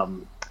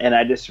 And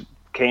I just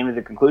came to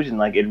the conclusion,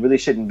 like, it really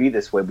shouldn't be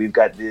this way. We've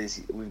got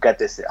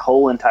this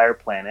whole entire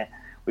planet.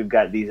 We've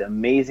got these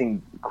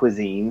amazing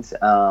cuisines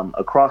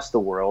across the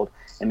world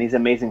and these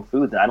amazing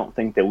foods. And I don't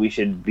think that we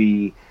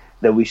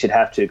should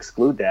have to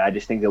exclude that. I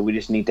just think that we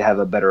just need to have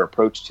a better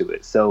approach to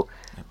it. So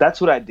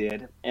that's what I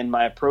did. And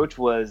my approach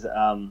was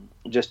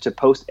just to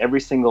post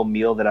every single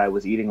meal that I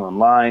was eating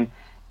online.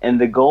 And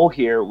the goal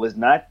here was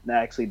not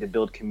actually to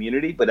build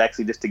community, but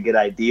actually just to get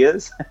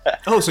ideas.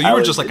 Oh, so you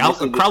were just like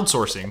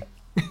crowdsourcing.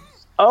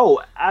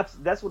 Oh,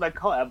 that's what I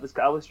call it.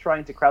 I was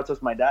trying to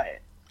crowdsource my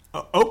diet.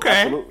 Okay.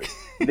 Absolutely.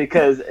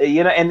 Because,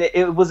 and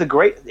it was a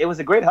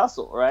great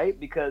hustle, right?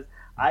 Because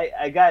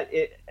I got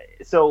it.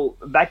 So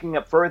backing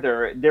up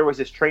further, there was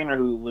this trainer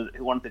who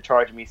wanted to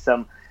charge me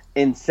some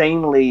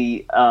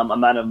insanely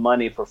amount of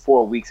money for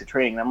 4 weeks of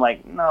training. And I'm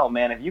like, no,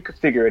 man, if you could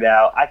figure it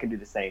out, I could do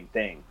the same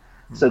thing.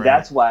 So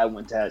that's why I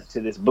went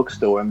to this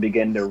bookstore and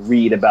began to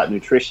read about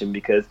nutrition,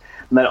 because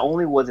not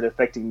only was it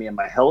affecting me and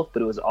my health,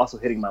 but it was also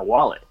hitting my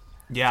wallet.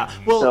 Yeah.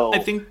 Well, I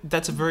think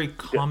that's a very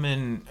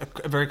common,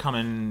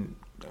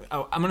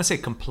 I'm going to say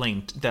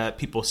complaint that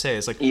people say.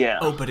 It's like,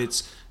 oh, but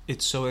it's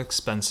so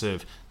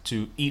expensive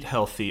to eat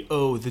healthy.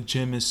 Oh, the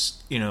gym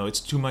is,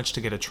 it's too much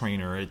to get a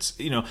trainer. It's,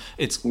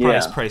 it's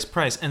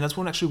price. And that's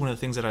one of the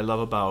things that I love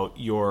about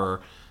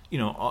your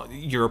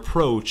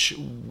approach,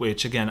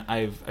 which again,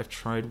 I've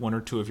tried one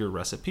or two of your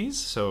recipes,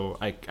 so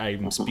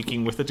I'm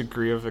speaking with a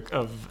degree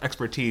of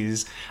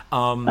expertise.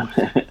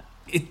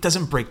 It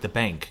doesn't break the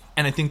bank,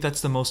 and I think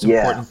that's the most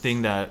important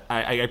thing that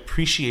I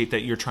appreciate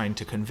that you're trying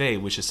to convey,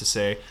 which is to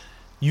say,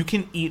 you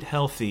can eat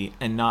healthy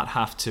and not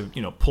have to,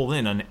 pull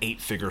in an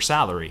 8-figure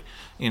salary.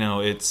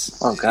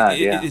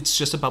 It's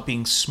just about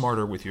being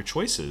smarter with your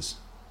choices.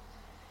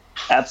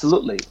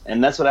 Absolutely,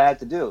 and that's what I had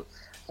to do.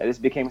 I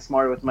just became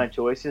smarter with my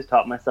choices,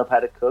 taught myself how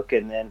to cook,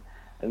 and then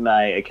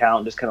my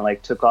account just kind of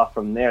like took off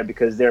from there,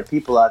 because there are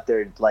people out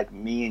there like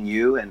me and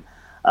you and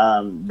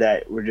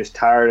that were just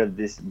tired of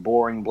this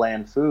boring,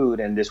 bland food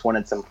and just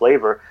wanted some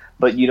flavor.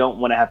 But you don't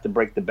want to have to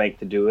break the bank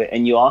to do it,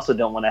 and you also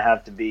don't want to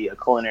have to be a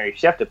culinary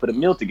chef to put a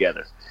meal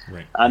together.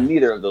 Right. I'm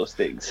neither of those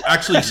things.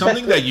 Actually,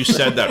 something that you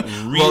said that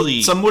really...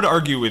 Well, some would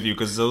argue with you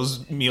because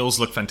those meals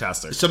look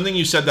fantastic. Something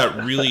you said that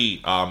really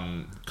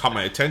caught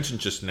my attention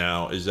just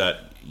now is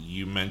that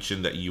you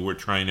mentioned that you were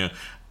trying to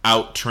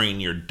out-train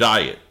your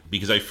diet,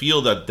 because I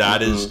feel that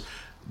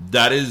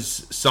that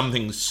is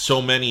something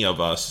so many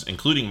of us,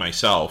 including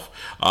myself,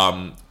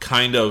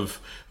 kind of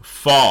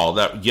fall.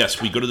 That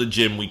yes, we go to the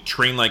gym, we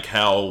train like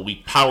hell, we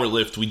power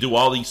lift, we do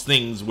all these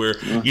things where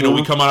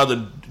we come out of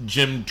the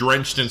gym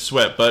drenched in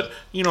sweat, but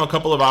a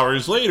couple of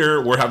hours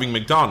later we're having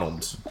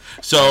McDonald's.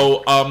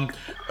 So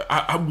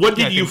what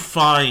did you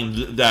find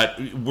that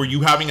were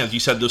you having, as you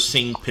said, those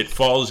same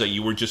pitfalls, that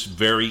you were just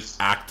very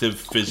active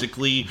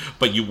physically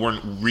but you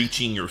weren't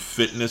reaching your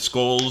fitness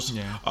goals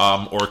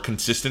or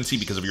consistency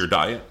because of your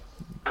diet?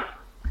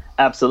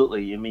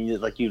 Absolutely. I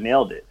mean, like, you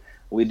nailed it.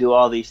 We do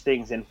all these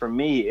things, and for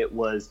me, it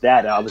was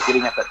that I was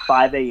getting up at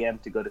 5 a.m.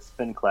 to go to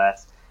spin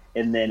class,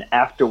 and then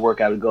after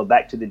work, I would go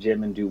back to the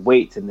gym and do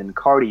weights and then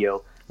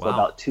cardio for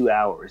about 2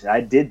 hours.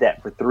 I did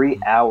that for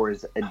 3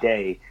 hours a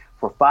day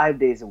for 5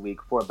 days a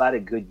week for about a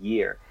good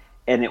year,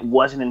 and it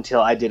wasn't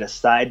until I did a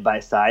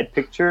side-by-side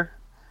picture.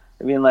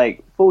 I mean,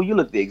 like, fool, you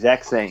look the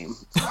exact same.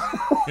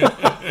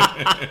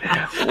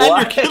 And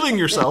you're killing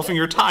yourself, and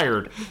you're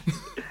tired.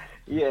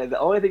 Yeah, the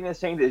only thing that's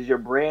changed is your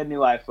brand new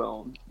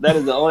iPhone. That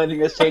is the only thing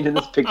that's changed in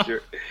this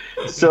picture.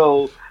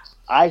 So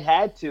I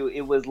had to. It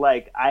was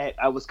like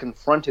I was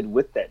confronted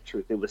with that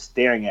truth. It was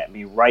staring at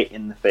me right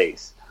in the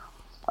face.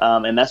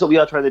 And that's what we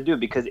all try to do,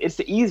 because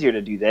it's easier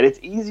to do that. It's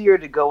easier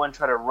to go and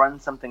try to run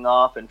something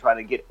off and try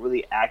to get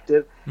really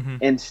active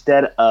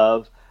instead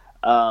of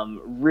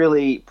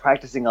really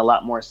practicing a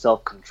lot more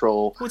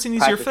self-control. Well, it's an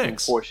easier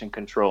fix. Portion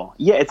control.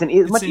 Yeah, it's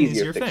much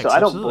easier fix. So I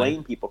don't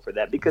blame people for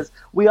that, because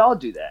we all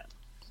do that.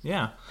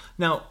 Yeah.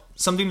 Now,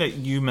 something that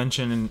you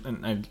mentioned,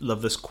 and I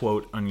love this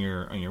quote on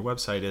your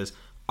website, is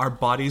our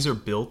bodies are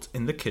built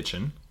in the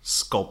kitchen,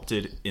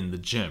 sculpted in the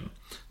gym.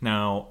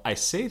 Now, I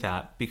say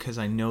that because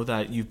I know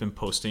that you've been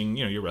posting,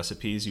 your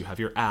recipes, you have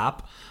your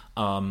app,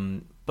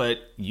 but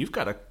you've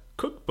got a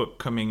cookbook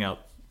coming out.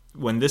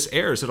 When this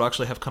airs, it'll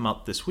actually have come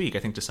out this week. I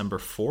think December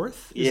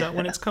 4th. Is that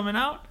when it's coming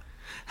out?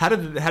 How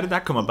did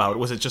that come about?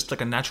 Was it just like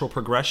a natural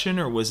progression,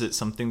 or was it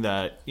something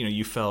that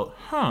you felt,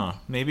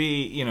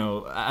 maybe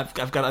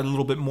I've got a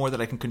little bit more that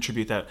I can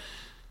contribute that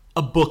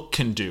a book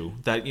can do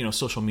that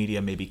social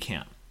media maybe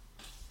can't?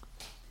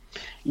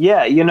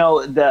 Yeah,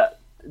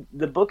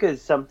 the book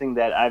is something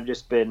that I've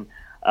just been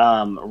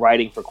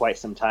writing for quite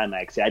some time.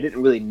 Actually, I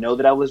didn't really know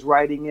that I was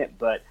writing it,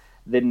 but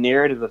the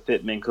narrative of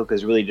Fit Men Cook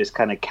is really just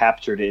kind of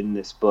captured in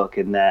this book,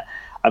 in that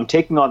I'm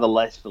taking all the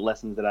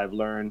lessons that I've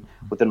learned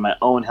within my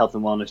own health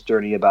and wellness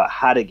journey about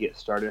how to get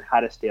started, how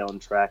to stay on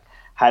track,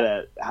 how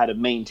to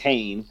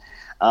maintain,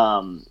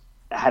 how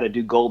to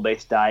do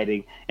goal-based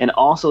dieting, and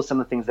also some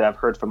of the things that I've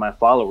heard from my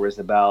followers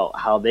about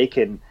how they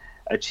can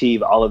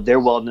achieve all of their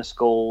wellness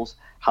goals,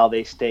 how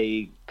they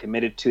stay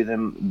committed to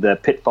them, the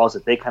pitfalls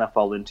that they kind of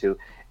fall into,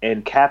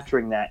 and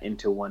capturing that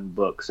into one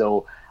book.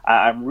 So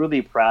I'm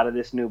really proud of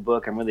this new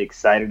book. I'm really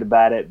excited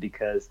about it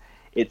because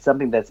it's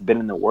something that's been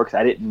in the works.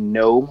 I didn't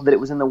know that it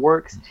was in the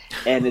works.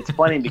 And it's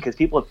funny because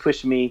people have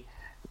pushed me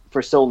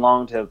for so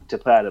long to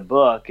put out a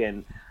book.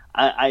 And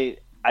I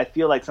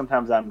feel like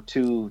sometimes I'm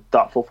too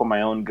thoughtful for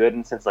my own good,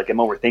 and since like I'm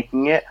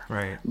overthinking it.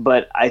 Right.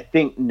 But I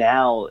think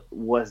now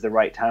was the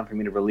right time for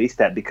me to release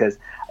that, because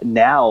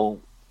now,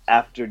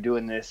 after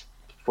doing this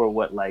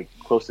for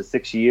close to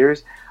 6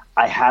 years,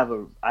 I have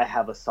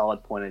a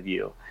solid point of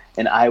view.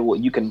 And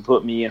you can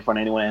put me in front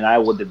of anyone and I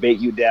will debate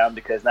you down,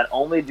 because not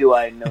only do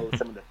I know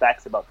some of the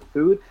facts about the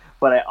food,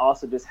 but I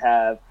also just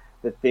have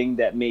the thing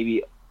that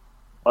maybe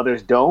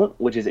others don't,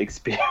 which is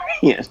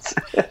experience.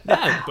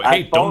 Yeah, but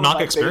hey, don't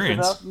knock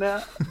experience.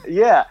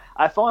 Yeah,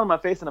 I've fallen on my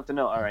face enough to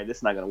know, all right, this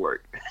is not going to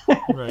work.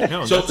 Right.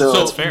 No, so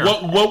that's fair.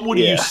 What would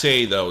you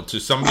say, though, to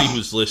somebody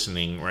who's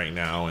listening right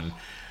now, and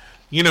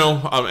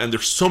and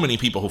there's so many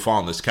people who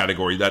fall in this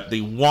category, that they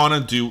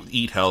want to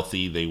eat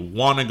healthy, they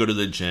want to go to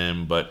the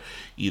gym, but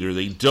either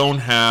they don't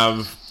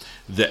have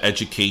the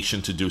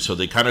education to do so,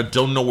 they kind of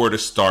don't know where to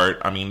start.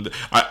 I mean,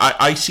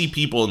 I see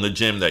people in the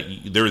gym that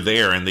they're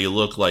there and they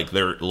look like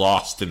they're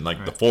lost in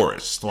the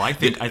forest. Well, I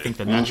think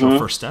the natural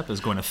first step is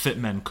going to Fit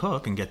Men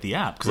Cook and get the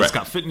app, because it's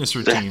got fitness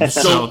routines.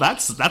 So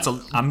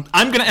I'm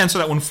going to answer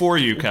that one for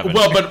you, Kevin.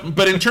 Well,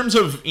 but in terms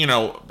of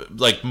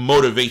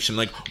motivation,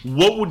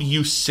 what would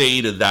you say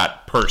to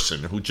that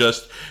person who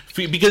just,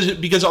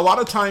 because a lot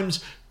of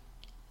times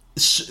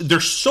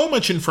there's so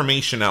much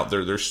information out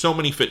there. There's so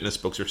many fitness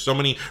books. There's so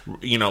many,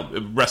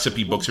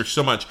 recipe books. There's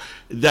so much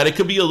that it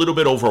could be a little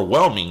bit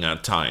overwhelming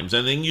at times.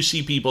 And then you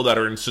see people that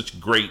are in such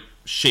great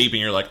shape,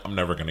 and you're like, I'm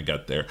never going to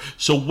get there.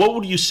 So what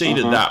would you say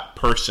to that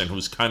person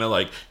who's kind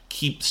of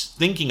keeps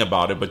thinking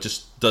about it, but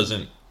just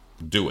doesn't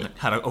do it.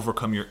 How to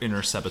overcome your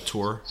inner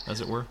saboteur,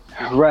 as it were.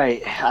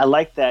 Right. I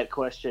like that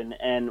question.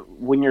 And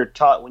when you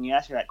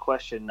ask me that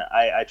question,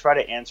 I try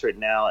to answer it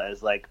now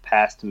as like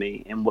past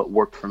me and what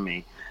worked for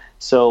me.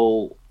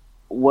 So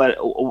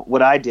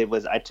what I did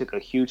was I took a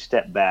huge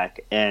step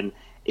back, and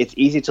it's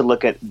easy to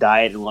look at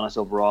diet and wellness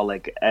overall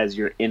like as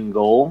your end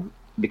goal,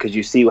 because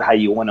you see how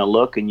you want to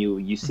look and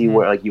you see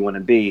where like you want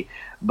to be.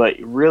 But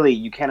really,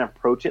 you can't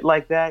approach it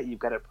like that. You've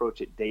got to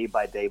approach it day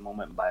by day,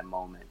 moment by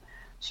moment.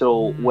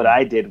 So what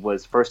I did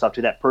was, first off,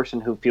 to that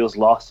person who feels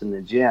lost in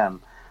the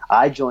gym,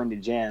 I joined a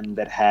gym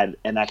that had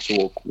an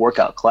actual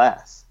workout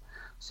class.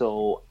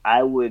 So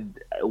I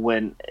would,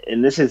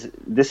 and this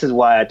is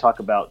why I talk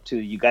about too,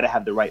 you got to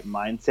have the right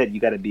mindset. You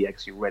got to be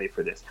actually ready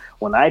for this.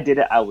 When I did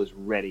it, I was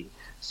ready.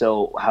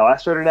 So how I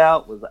started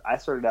out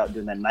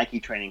doing that Nike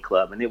training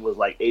club, and it was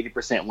like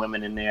 80%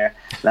 women in there,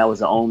 and I was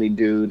the only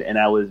dude, and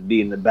I was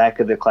in the back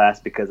of the class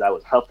because I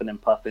was huffing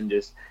and puffing,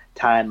 just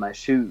tying my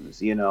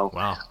shoes, you know.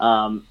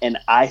 Wow. And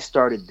I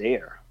started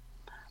there.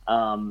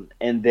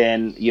 And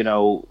then, you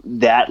know,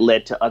 that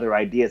led to other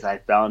ideas. I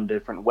found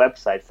different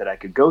websites that I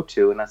could go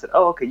to, and I said,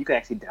 oh, okay, you can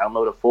actually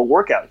download a full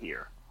workout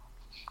here.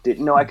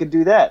 Didn't know I could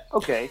do that.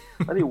 Okay,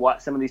 let me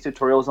watch some of these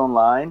tutorials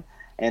online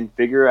and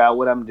figure out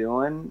what I'm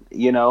doing,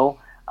 you know.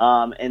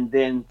 And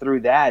then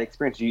through that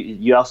experience,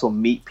 you also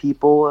meet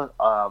people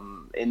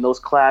in those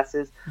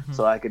classes.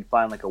 So I could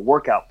find like a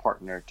workout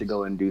partner to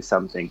go and do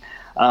something.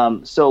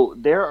 So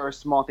there are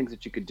small things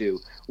that you could do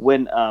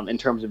when in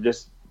terms of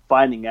just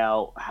finding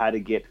out how to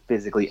get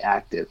physically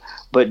active.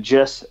 But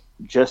just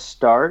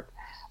start.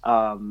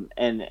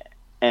 And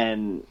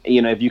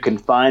you know, if you can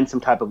find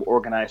some type of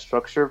organized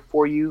structure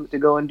for you to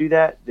go and do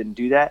that, then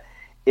do that.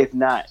 If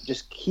not,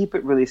 just keep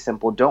it really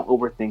simple. Don't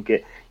overthink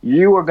it.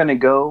 You are going to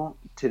go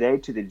today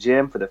to the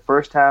gym for the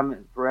first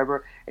time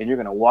forever, and you're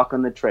going to walk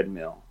on the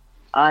treadmill.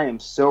 I am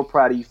so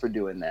proud of you for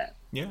doing that.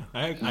 Yeah,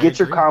 I Get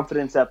your agree.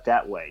 confidence up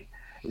that way.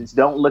 Just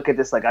don't look at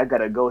this like I got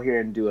to go here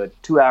and do a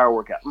 2-hour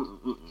workout.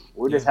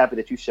 We're just happy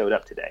that you showed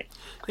up today.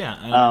 Yeah,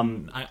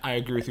 I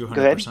agree with you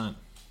 100%.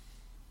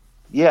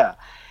 Yeah.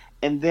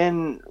 And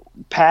then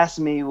past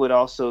me would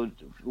also,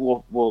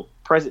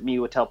 present me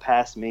would tell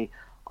past me,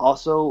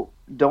 also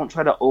don't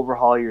try to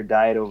overhaul your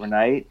diet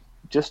overnight.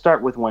 Just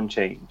start with one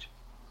change.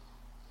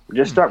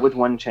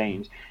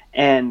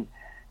 And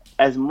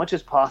as much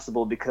as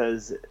possible,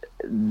 because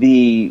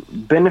the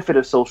benefit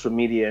of social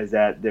media is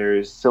that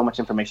there's so much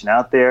information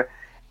out there,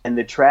 and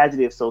the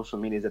tragedy of social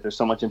media is that there's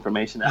so much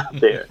information out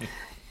there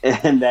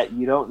and that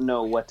you don't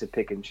know what to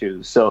pick and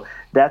choose. So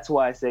that's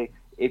why I say,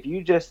 if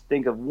you just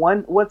think of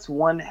what's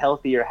one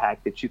healthier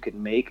hack that you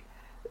can make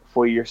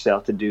for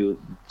yourself to do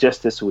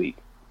just this week?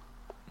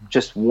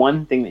 Just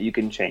one thing that you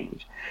can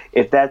change.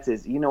 If that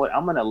is, you know what,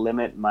 I'm going to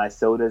limit my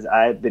sodas.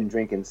 I've been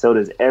drinking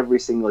sodas every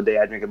single day.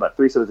 I drink about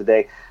 3 sodas a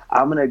day.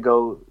 I'm going to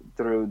go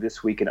through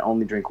this week and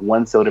only drink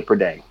 1 soda per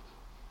day.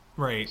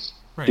 Right.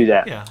 Do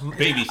that. Yeah.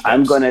 Baby steps.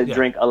 I'm going to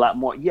drink a lot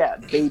more. Yeah,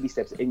 baby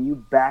steps. And you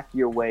back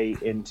your way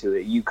into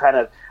it. You kind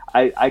of,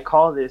 I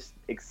call this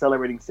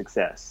accelerating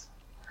success.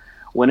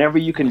 Whenever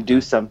you can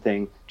do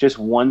something, just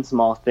one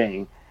small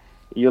thing,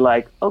 you're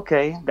like,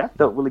 okay, that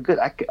felt really good.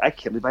 I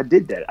can't believe I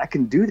did that. I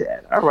can do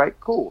that. All right,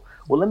 cool.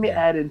 Well, let me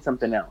add in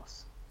something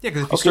else. Yeah,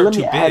 because if you start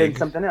too add in big,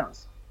 something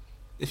else.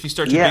 If you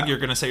start too big, you're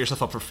going to set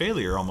yourself up for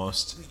failure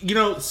almost. You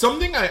know,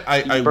 something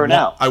I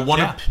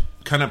want to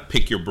kind of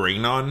pick your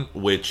brain on,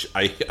 which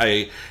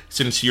I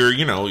since you're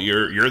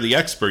the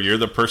expert, you're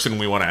the person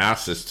we want to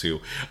ask this to.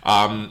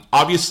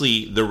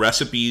 Obviously, the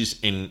recipes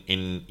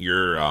in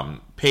your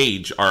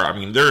page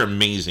they're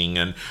amazing,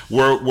 and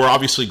we're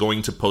obviously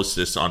going to post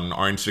this on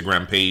our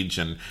Instagram page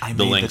and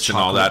the links and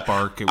all that.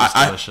 Bark, it was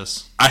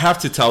delicious. I have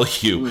to tell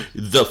you,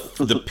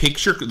 the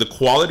picture, the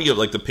quality of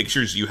like the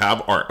pictures you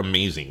have are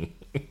amazing.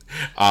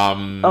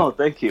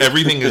 Thank you.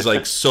 Everything is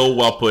like so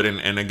well put in,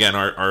 and again,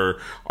 our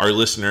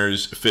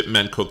listeners,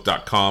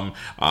 fitmencook.com,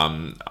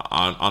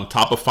 on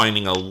top of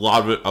finding a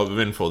lot of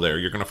info there,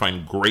 you're going to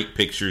find great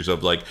pictures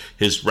of like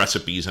his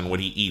recipes and what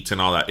he eats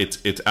and all that.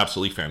 It's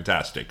absolutely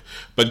fantastic.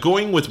 But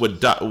going with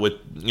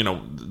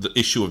the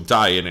issue of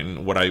diet,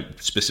 and what I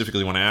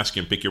specifically want to ask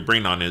you and pick your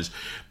brain on is,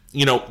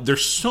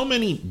 there's so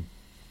many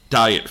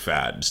diet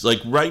fads.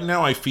 Like right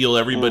now, I feel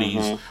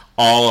everybody's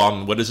all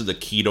on, what is it, the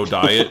keto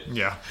diet?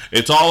 Yeah.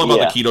 It's all about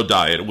the keto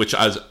diet, which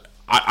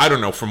I don't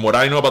know, from what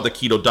I know about the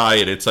keto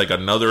diet, it's like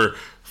another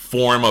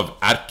form of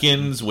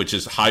Atkins, which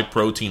is high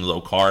protein,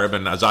 low carb.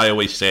 And as I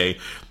always say,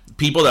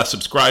 people that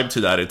subscribe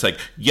to that, it's like,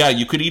 yeah,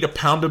 you could eat a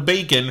pound of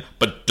bacon,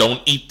 but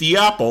don't eat the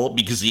apple,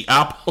 because the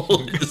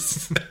apple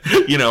is,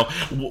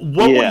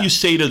 what would you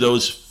say to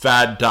those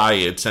fad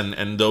diets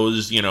and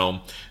those,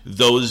 eating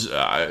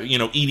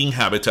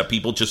habits that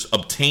people just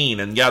obtain,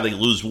 and yeah, they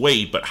lose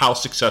weight, but how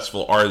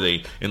successful are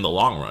they in the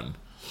long run?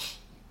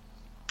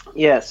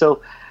 Yeah,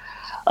 so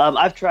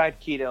I've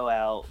tried keto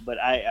out, but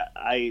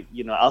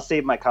I'll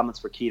save my comments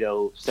for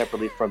keto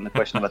separately from the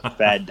question about the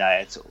fad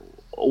diets.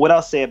 What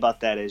I'll say about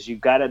that is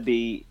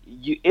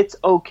it's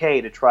okay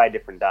to try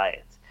different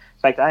diets.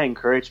 fact, I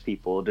encourage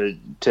people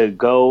to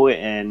go,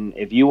 and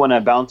if you want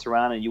to bounce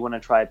around and you want to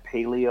try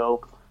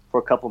paleo for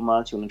a couple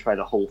months, you want to try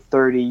the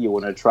Whole30, you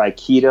want to try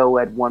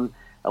keto at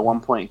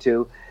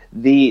 1.2.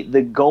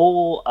 The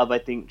goal of, I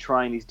think,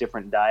 trying these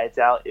different diets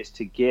out is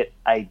to get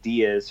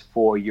ideas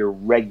for your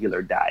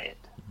regular diet,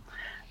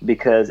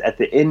 because at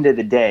the end of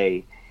the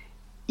day,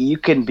 you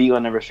can be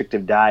on a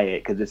restrictive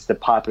diet because it's the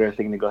popular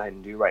thing to go ahead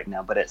and do right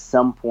now. But at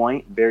some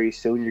point, very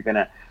soon, you're going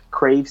to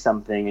crave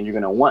something and you're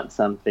going to want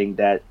something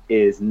that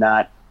is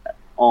not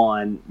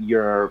on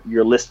your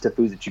list of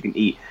foods that you can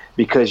eat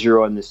because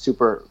you're on the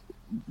super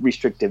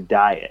restrictive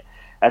diet.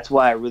 That's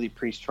why I really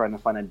preach trying to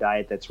find a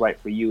diet that's right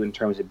for you in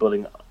terms of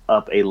building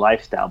up a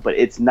lifestyle. But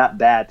it's not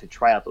bad to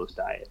try out those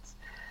diets.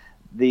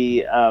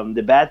 The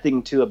bad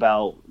thing, too,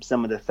 about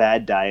some of the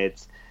fad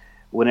diets,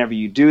 whenever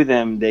you do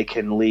them, they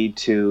can lead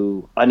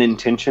to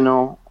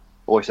unintentional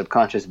or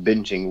subconscious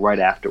binging right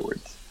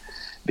afterwards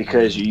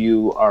because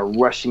you are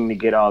rushing to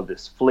get all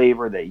this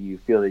flavor that you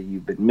feel that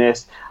you've been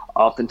missed.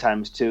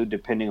 Oftentimes, too,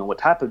 depending on what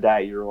type of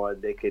diet you're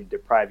on, they could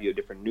deprive you of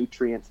different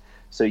nutrients.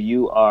 So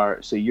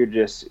you're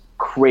just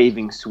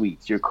craving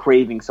sweets. You're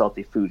craving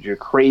salty foods. You're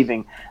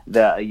craving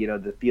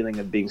the feeling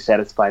of being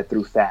satisfied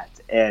through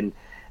fats. And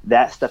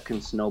that stuff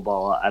can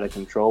snowball out of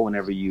control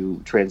whenever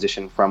you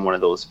transition from one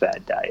of those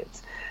fad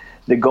diets.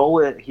 The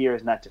goal here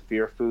is not to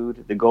fear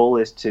food. The goal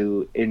is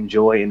to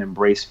enjoy and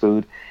embrace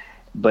food,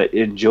 but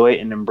enjoy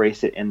and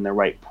embrace it in the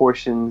right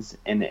portions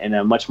and in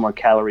a much more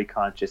calorie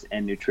conscious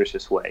and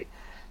nutritious way.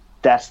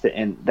 That's the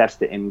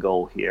end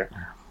goal here.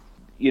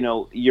 You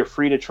know, you're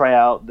free to try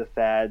out the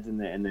fads and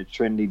the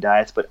trendy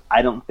diets, but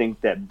I don't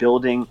think that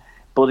building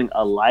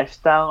a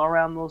lifestyle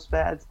around those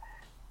fads,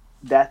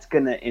 that's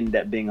going to end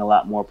up being a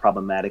lot more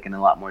problematic and a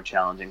lot more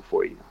challenging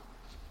for you.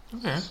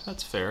 Okay,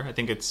 that's fair. I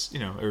think it's,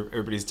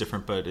 everybody's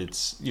different, but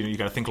it's, you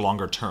got to think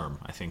longer term,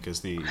 I think,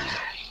 is the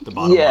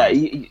bottom line. Yeah,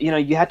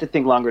 you have to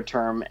think longer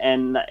term,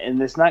 and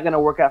it's not going to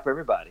work out for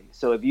everybody.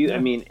 So if you,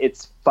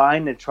 it's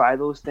fine to try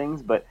those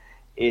things, but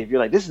if you're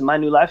like, this is my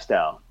new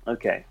lifestyle,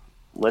 okay,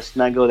 let's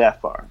not go that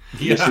far.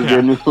 Yeah. This is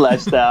your new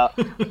lifestyle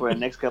for the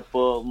next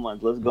couple of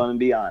months. Let's go and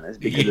be honest,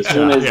 because as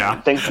soon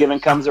as Thanksgiving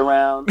comes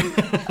around,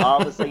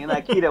 all of a sudden you're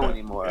not keto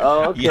anymore.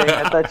 Oh, okay,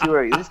 I thought you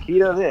were. This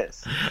keto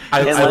this.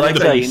 I like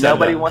that you said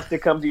nobody that. wants to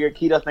come to your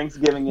keto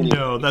Thanksgiving anymore.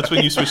 No, that's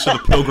when you switch to the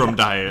Pilgrim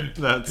diet.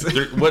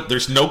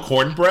 There's no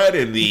cornbread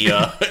in the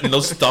no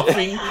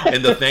stuffing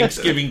in the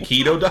Thanksgiving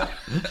keto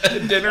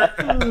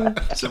dinner.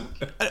 So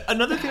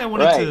another thing I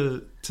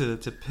wanted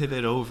to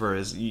pivot over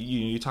is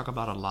you talk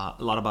about a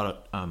lot about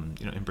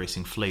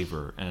embracing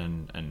flavor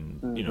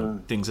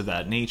and things of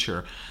that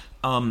nature.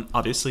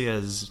 Obviously,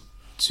 as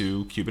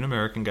two Cuban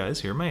American guys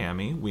here in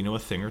Miami, we know a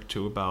thing or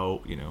two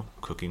about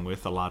cooking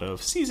with a lot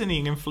of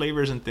seasoning and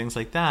flavors and things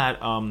like that.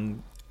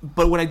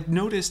 But what I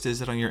noticed is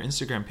that on your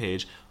Instagram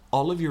page,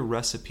 all of your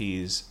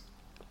recipes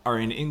are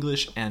in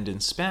English and in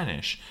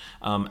Spanish,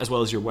 as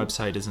well as your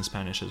website is in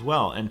Spanish as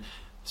well. And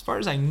as far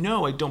as I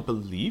know, I don't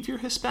believe you're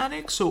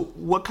Hispanic. So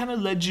what kind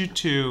of led you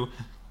to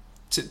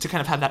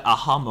kind of have that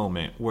aha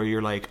moment where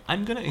you're like,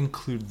 I'm going to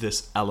include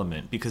this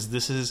element because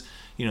this is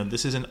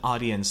an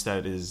audience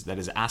that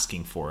is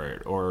asking for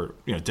it, or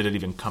did it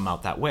even come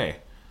out that way?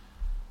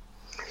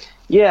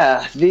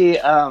 Yeah,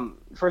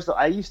 first of all,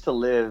 I used to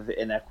live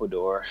in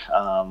Ecuador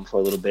for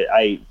a little bit.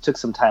 I took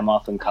some time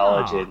off in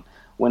college and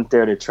went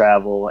there to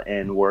travel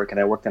and work, and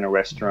I worked in a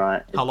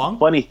restaurant. How long?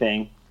 Funny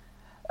thing.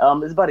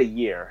 It's about a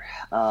year.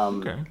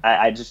 Okay.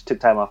 I just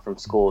took time off from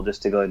school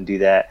just to go and do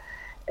that.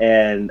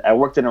 And I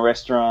worked in a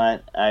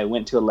restaurant. I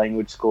went to a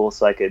language school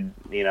so I could,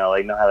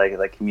 know how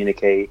to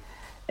communicate,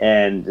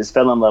 and just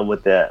fell in love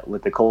with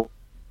the culture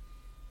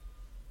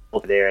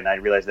there. And I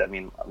realized that,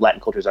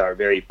 Latin cultures are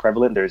very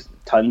prevalent. There's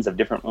tons of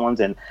different ones.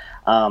 And,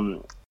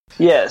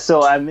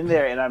 so I'm in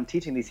there and I'm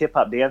teaching these hip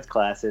hop dance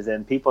classes,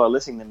 and people are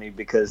listening to me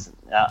because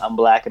I'm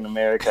black in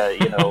America,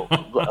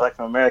 black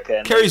from America,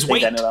 and carries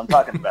weight. I know what I'm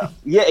talking about.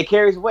 Yeah, it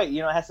carries weight.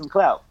 It has some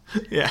clout.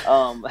 Yeah.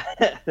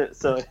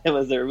 So it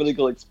was a really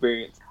cool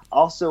experience.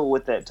 Also,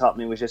 what that taught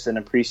me was just an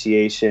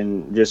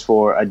appreciation, just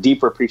for a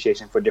deeper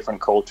appreciation for different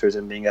cultures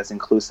and being as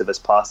inclusive as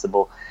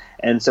possible.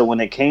 And so when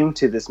it came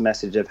to this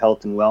message of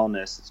health and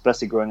wellness,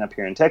 especially growing up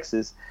here in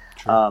Texas,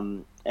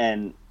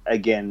 and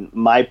again,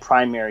 my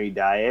primary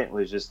diet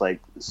was just like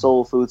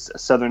soul foods,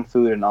 Southern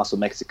food, and also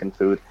Mexican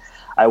food.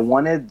 I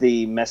wanted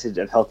the message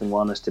of health and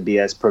wellness to be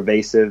as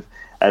pervasive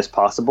as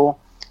possible.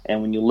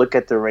 And when you look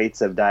at the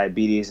rates of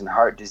diabetes and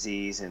heart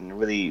disease and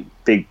really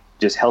big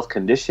just health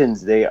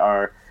conditions, they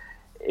are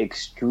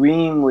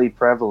extremely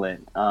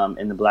prevalent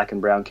in the black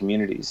and brown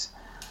communities.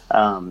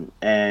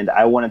 And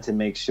I wanted to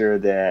make sure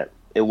that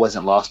it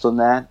wasn't lost on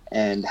that.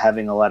 And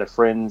having a lot of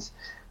friends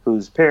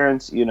whose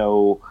parents, didn't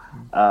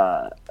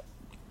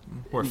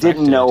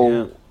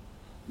know,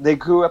 they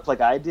grew up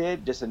like I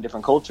did, just in a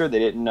different culture. They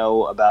didn't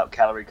know about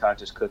calorie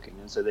conscious cooking.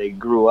 And so we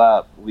grew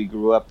up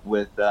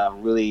with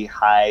really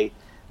high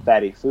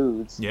fatty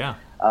foods. Yeah.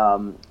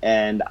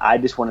 And I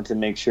just wanted to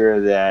make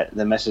sure that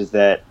the message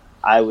that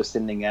I was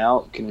sending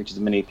out can reach as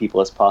many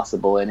people as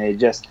possible. And it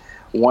just,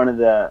 one of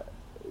the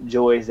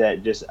joys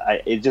that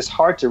it's just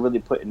hard to really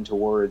put into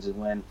words. And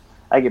when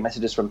I get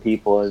messages from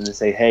people and they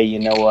say, hey, you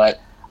know what?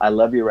 I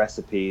love your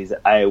recipes.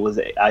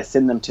 I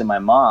send them to my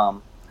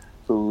mom,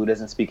 who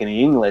doesn't speak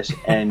any English,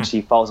 and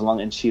she follows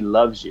along and she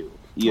loves you,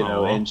 you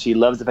know, and she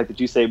loves the fact that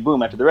you say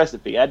boom after the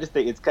recipe. I just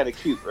think it's kind of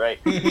cute, right?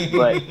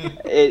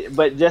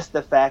 but just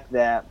the fact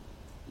that,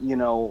 you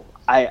know,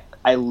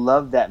 I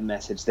love that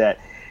message that,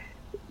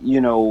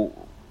 you know,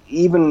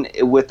 even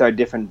with our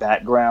different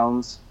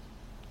backgrounds,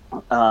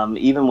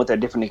 even with our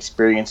different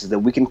experiences, that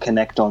we can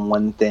connect on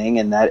one thing,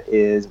 and that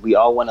is we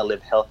all want to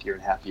live healthier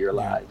and happier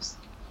lives.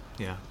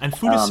 Yeah, and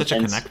food is such a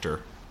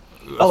connector.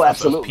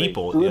 Absolutely. Of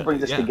people. Food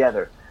brings us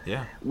together.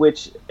 Yeah.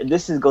 Which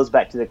goes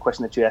back to the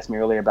question that you asked me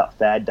earlier about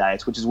fad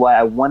diets, which is why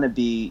I want to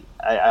be.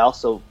 I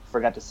also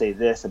forgot to say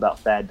this about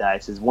fad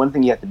diets: is one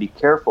thing you have to be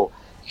careful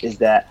is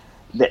that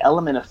the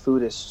element of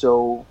food is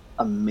so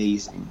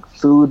amazing.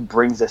 Food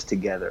brings us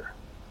together,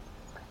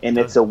 and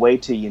it's a way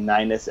to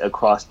unite us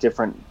across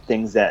different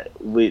things that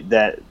would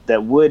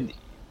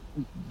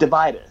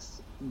divide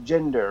us: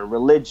 gender,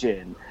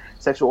 religion,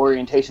 sexual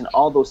orientation,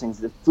 all those things.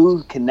 The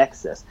food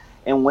connects us.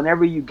 And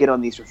whenever you get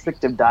on these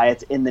restrictive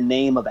diets in the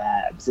name of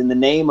abs, in the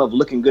name of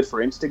looking good for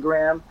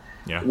Instagram,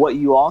 what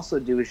you also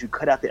do is you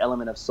cut out the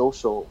element of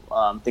social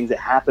things that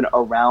happen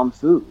around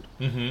food.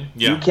 Mm-hmm.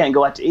 Yeah. You can't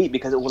go out to eat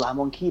because, well, I'm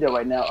on keto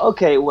right now.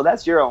 Okay, well,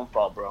 that's your own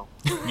fault, bro.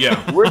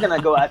 Yeah. We're going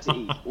to go out to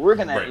eat. We're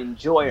going to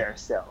enjoy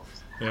ourselves.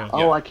 Yeah.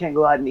 Oh, I can't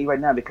go out and eat right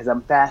now because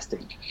I'm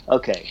fasting.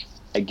 Okay,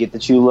 I get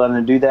that you want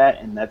to do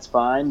that, and that's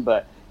fine,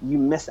 but you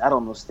miss out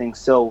on those things.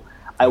 So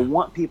I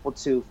want people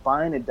to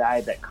find a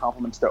diet that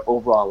complements their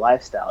overall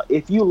lifestyle.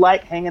 If you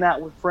like hanging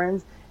out with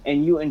friends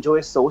and you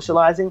enjoy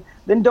socializing,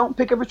 then don't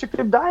pick a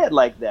restrictive diet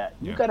like that.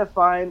 You got to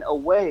find a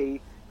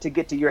way to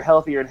get to your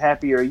healthier and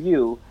happier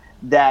you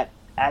that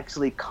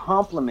actually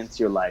complements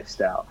your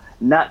lifestyle,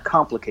 not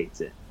complicates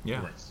it.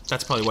 Yeah,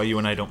 that's probably why you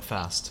and I don't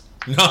fast.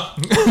 No,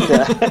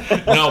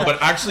 no,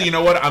 but actually, you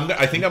know what?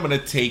 I think I'm gonna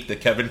take the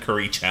Kevin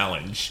Curry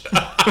challenge.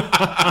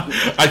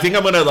 I think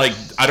I'm gonna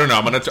I don't know.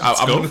 I'm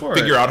gonna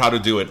figure out how to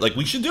do it. Like,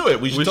 we should do it.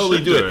 We should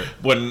totally do it.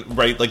 When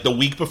the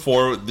week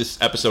before this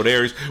episode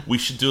airs, we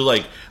should do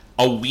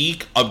a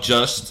week of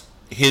just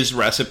his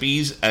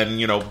recipes and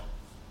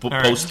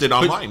post it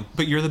online.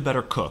 But you're the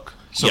better cook.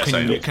 So yes,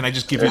 can I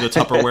just give you the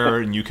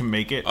Tupperware and you can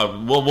make it?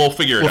 We'll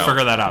figure it out. We'll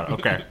figure that out.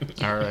 Okay.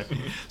 All right.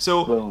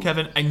 So,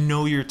 Kevin, I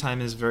know your time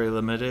is very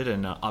limited,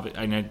 and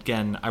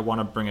again, I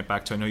want to bring it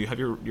back to, I know you have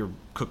your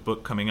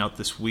cookbook coming out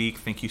this week.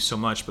 Thank you so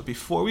much. But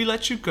before we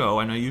let you go,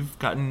 I know you've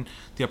gotten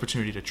the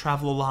opportunity to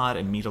travel a lot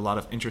and meet a lot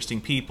of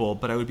interesting people,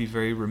 but I would be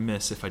very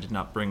remiss if I did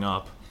not bring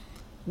up,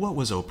 what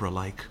was Oprah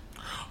like?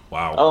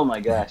 Wow. Oh,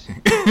 my gosh.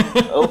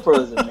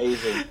 Oprah is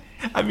amazing.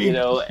 I mean...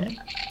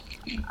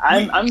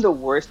 I'm the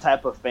worst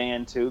type of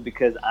fan too,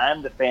 because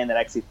I'm the fan that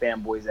actually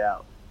fanboys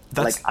out.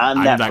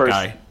 I'm that person.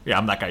 Guy. Yeah,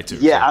 I'm that guy too.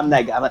 Yeah, so. I'm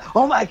that guy. I'm like,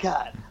 oh my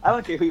god, I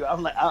don't care who you are.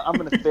 I'm like, I'm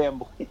gonna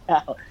fanboy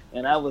out,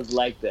 and I was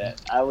like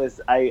that.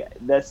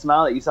 That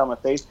smile that you saw on my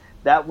face,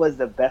 that was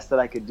the best that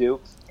I could do.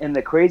 And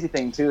the crazy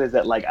thing too is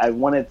that I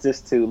wanted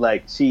this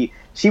to she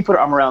put her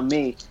arm around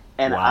me,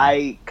 and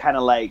I kind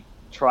of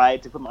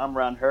tried to put my arm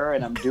around her,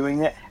 and I'm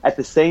doing it at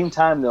the same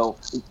time though.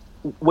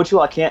 What you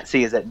all can't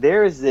see is that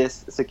there is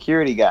this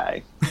security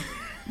guy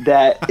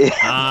that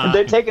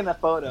they're taking a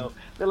photo.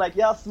 They're like,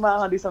 y'all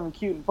smile and do something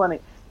cute and funny.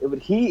 But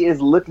he is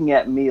looking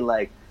at me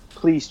like,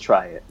 please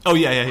try it. Oh,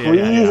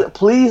 yeah.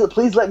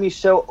 Please let me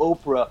show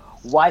Oprah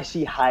why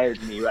she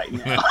hired me right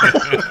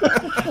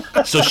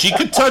now. So she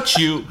could touch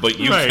you, but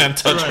you can't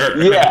touch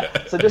her.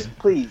 Yeah. So just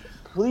please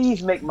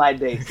make my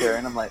day, sir.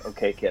 And I'm like,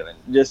 okay, Kevin,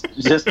 just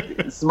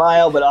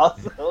smile, but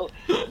also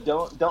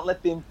don't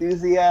let the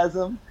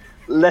enthusiasm.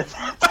 Let's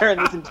turn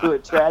this into a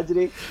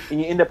tragedy, and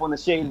you end up on the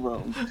shade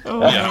room.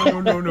 Oh, yeah.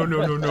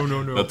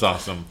 No. That's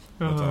awesome.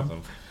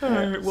 Awesome. All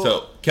right, well,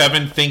 so,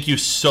 Kevin, thank you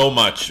so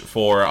much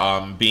for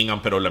being on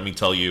Pero Let Me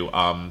Tell You.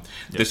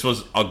 This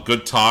was a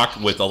good talk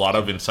with a lot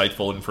of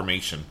insightful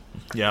information.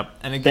 Yep.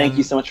 And again, thank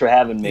you so much for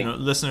having me.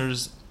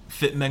 Listeners,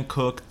 Fit Men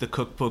Cook, the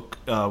cookbook,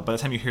 by the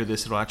time you hear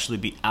this, it'll actually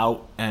be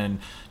out. And,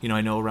 I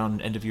know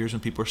around end of years when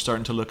people are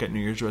starting to look at New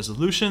Year's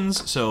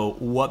resolutions. So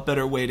what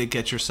better way to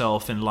get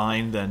yourself in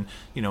line than,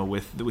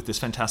 with this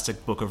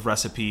fantastic book of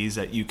recipes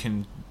that you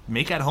can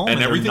make at home.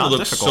 And everything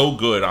looks so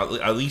good.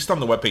 At least on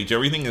the webpage,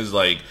 everything is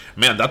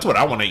man, that's what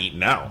I want to eat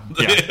now.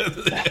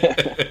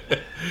 Yeah.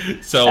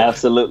 So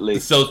absolutely.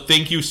 So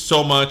thank you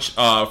so much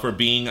for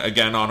being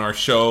again on our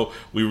show.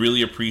 We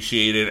really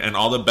appreciate it, and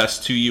all the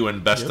best to you,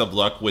 and best of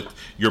luck with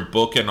your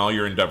book and all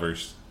your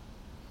endeavors.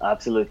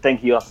 Absolutely.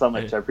 Thank you all so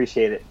much. I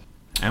appreciate it.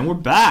 And we're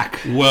back.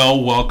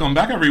 Well, welcome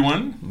back,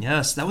 everyone.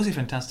 Yes, that was a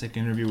fantastic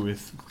interview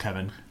with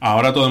Kevin.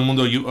 Ahora todo el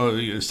mundo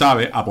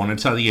sabe a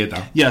ponerse a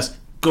dieta. Yes.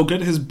 Go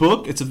get his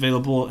book. It's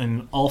available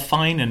in all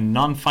fine and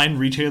non-fine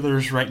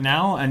retailers right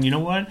now. And you know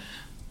what?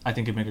 I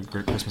think it'd make a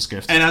great Christmas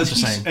gift. And as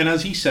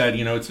he said,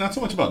 it's not so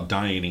much about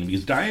dieting,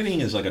 because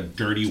dieting is a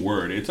dirty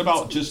word. It's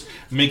about just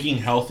making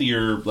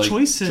healthier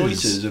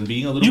choices and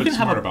being a little bit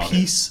smart about it. You can have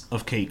a piece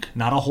of cake,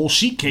 not a whole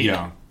sheet cake.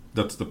 Yeah.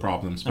 That's the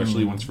problem,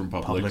 especially ones from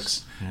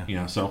Publix.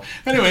 Yeah. So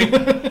anyway,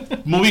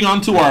 moving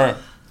on to our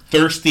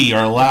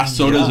last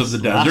sodas of the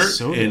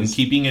desert, and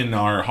keeping in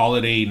our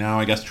holiday now,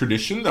 I guess,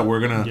 tradition that we're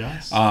gonna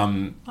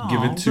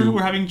give it to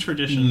we're having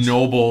traditions.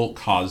 Noble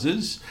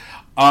causes.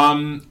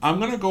 I'm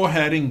gonna go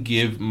ahead and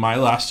give my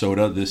last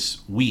soda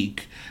this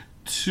week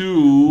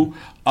to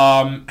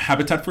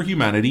Habitat for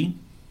Humanity.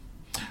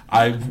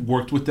 I've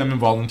worked with them and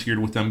volunteered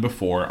with them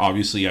before.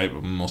 Obviously,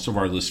 most of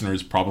our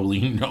listeners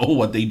probably know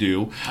what they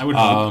do. I would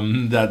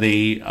hope. That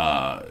they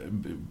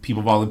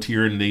people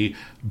volunteer and they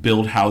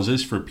build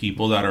houses for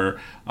people that are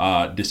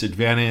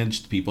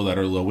disadvantaged, people that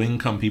are low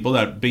income, people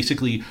that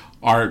basically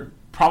are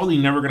probably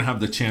never going to have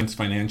the chance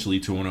financially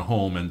to own a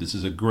home, and this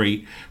is a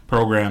great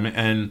program.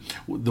 And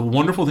the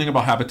wonderful thing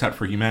about Habitat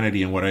for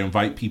Humanity, and what I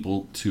invite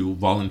people to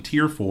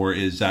volunteer for,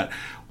 is that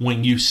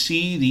when you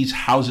see these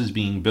houses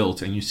being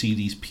built and you see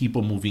these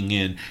people moving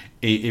in,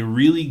 it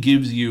really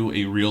gives you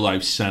a real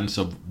life sense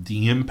of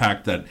the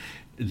impact that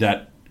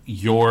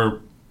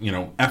your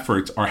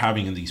efforts are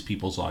having in these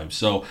people's lives.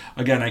 So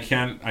again, I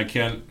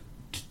can't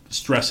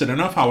stress it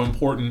enough how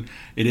important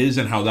it is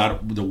and how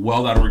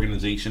that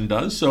organization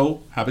does.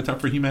 So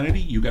Habitat for Humanity,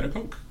 you get a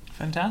Coke.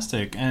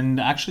 Fantastic. And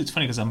actually, it's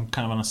funny because I'm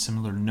kind of on a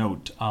similar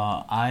note.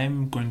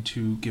 I'm going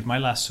to give my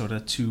last soda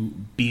to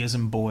B as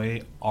in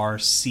Boy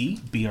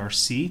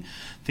BRC.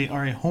 They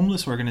are a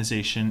homeless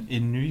organization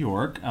in New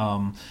York.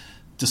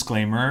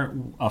 Disclaimer,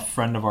 a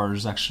friend of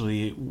ours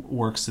actually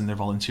works in their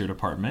volunteer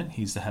department.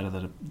 He's the head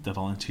of the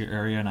volunteer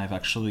area, and I've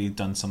actually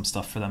done some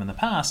stuff for them in the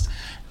past.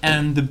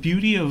 And the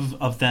beauty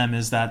of them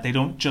is that they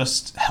don't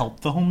just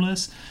help the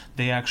homeless,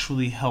 they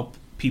actually help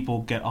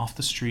people get off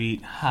the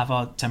street, have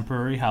a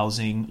temporary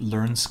housing,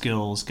 learn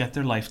skills, get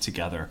their life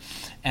together.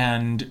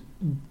 And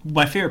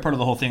my favorite part of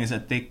the whole thing is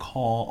that they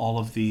call all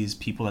of these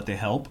people that they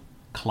help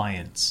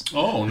clients.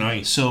 Oh,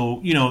 nice.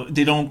 So,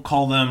 they don't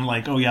call them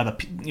like,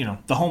 the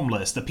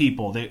homeless, the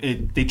people.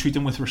 They treat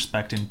them with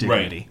respect and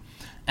dignity. Right.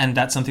 And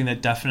that's something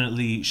that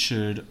definitely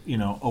should,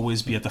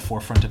 always be at the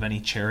forefront of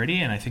any charity.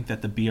 And I think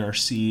that the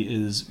BRC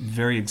is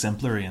very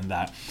exemplary in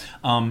that.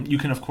 You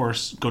can, of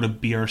course, go to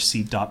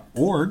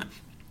brc.org.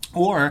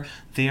 Or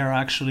they are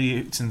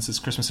actually, since it's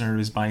Christmas and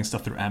everybody's buying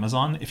stuff through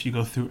Amazon, if you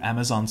go through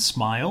Amazon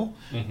Smile,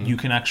 you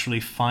can actually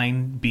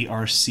find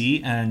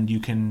BRC and you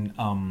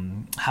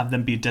can have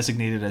them be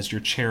designated as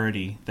your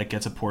charity that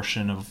gets a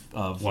portion of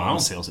the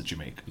sales that you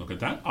make. Look at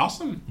that.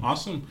 Awesome.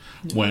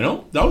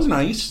 Bueno, that was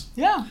nice.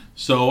 Yeah.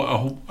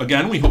 So,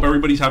 again, we hope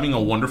everybody's having a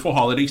wonderful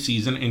holiday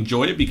season.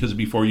 Enjoy it, because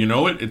before you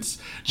know it, it's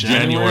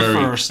January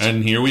 1st.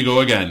 And here we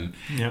go again.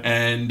 Yep.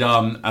 And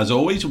as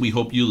always, we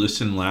hope you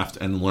listened, laughed,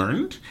 and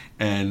learned.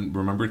 And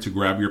remember to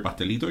grab your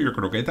pastelito, your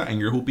croqueta, and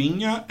your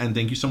jupiña. And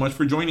thank you so much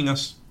for joining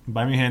us.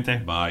 Bye, mi gente.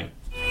 Bye.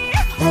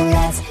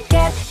 Let's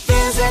get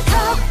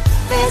physical.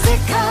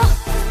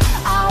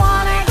 I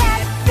wanna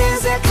get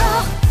physical.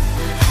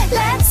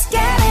 Let's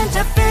get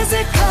into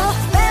physical.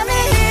 Let me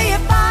hear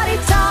your body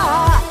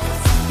talk.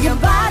 Your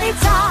body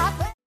talk.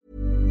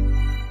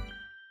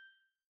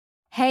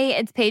 Hey,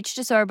 it's Paige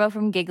DeSorbo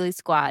from Giggly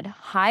Squad.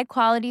 High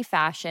quality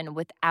fashion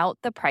without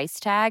the price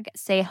tag.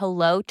 Say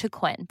hello to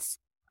Quince.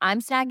 I'm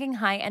snagging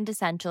high-end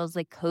essentials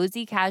like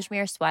cozy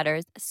cashmere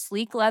sweaters,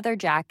 sleek leather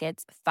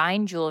jackets,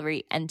 fine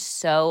jewelry, and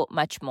so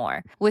much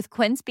more. With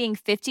Quince being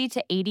 50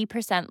 to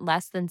 80%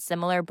 less than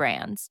similar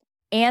brands.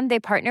 And they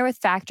partner with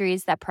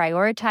factories that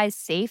prioritize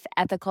safe,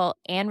 ethical,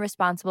 and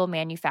responsible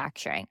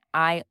manufacturing.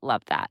 I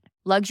love that.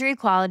 Luxury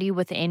quality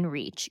within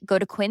reach. Go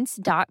to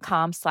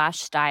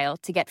quince.com/style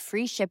to get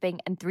free shipping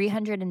and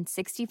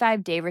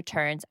 365-day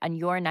returns on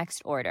your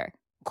next order.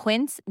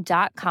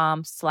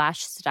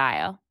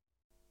 Quince.com/style.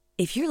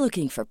 If you're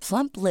looking for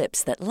plump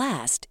lips that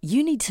last,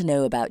 you need to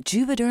know about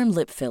Juvederm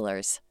lip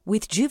fillers.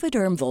 With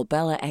Juvederm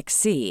Volbella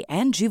XC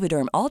and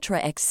Juvederm Ultra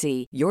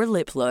XC, your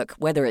lip look,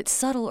 whether it's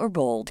subtle or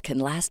bold, can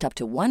last up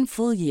to 1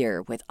 full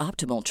year with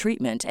optimal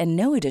treatment and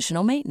no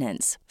additional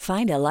maintenance.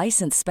 Find a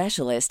licensed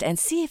specialist and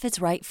see if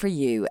it's right for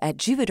you at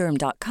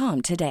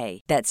Juvederm.com today.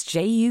 That's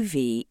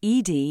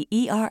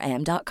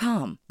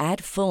JUVEDERM.com.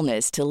 Add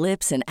fullness to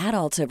lips in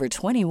adults over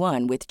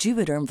 21 with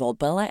Juvederm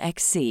Volbella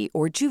XC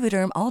or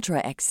Juvederm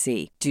Ultra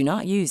XC. Do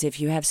not use if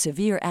you have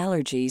severe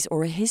allergies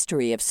or a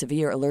history of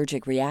severe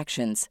allergic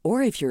reactions,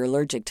 or if you're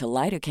allergic to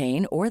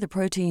lidocaine or the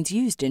proteins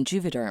used in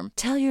Juvederm.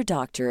 Tell your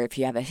doctor if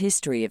you have a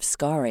history of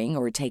scarring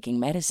or taking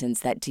medicines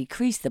that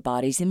decrease the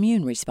body's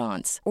immune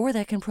response or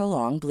that can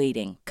prolong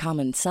bleeding.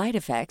 Common side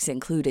effects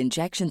include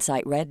injection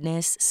site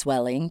redness,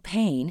 swelling,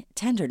 pain,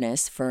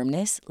 tenderness,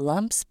 firmness,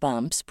 lumps,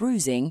 bumps,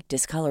 bruising,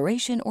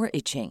 discoloration, or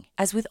itching.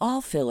 As with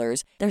all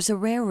fillers, there's a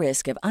rare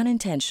risk of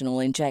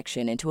unintentional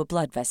injection into a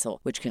blood vessel,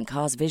 which can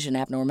cause vision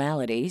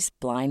abnormalities,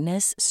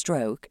 blindness,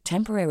 stroke,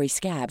 temporary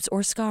scabs,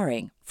 or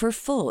scarring. For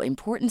full,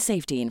 important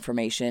safety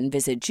information,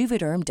 visit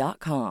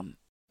Juvederm.com.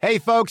 Hey,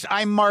 folks,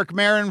 I'm Mark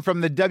Maron from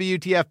the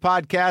WTF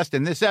Podcast,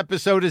 and this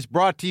episode is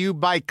brought to you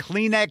by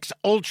Kleenex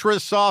Ultra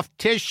Soft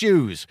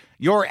Tissues.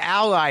 your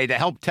ally to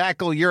help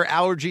tackle your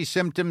allergy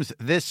symptoms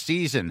this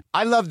season.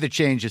 I love the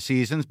change of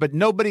seasons, but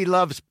nobody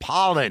loves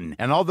pollen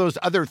and all those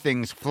other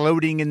things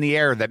floating in the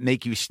air that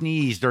make you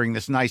sneeze during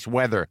this nice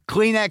weather.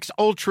 Kleenex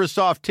Ultra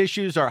Soft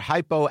Tissues are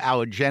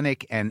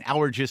hypoallergenic and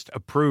allergist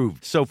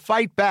approved. So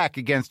fight back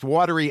against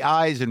watery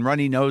eyes and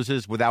runny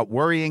noses without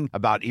worrying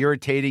about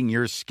irritating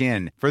your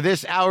skin. For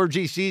this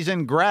allergy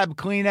season, grab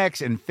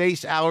Kleenex and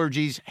face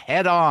allergies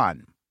head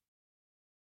on.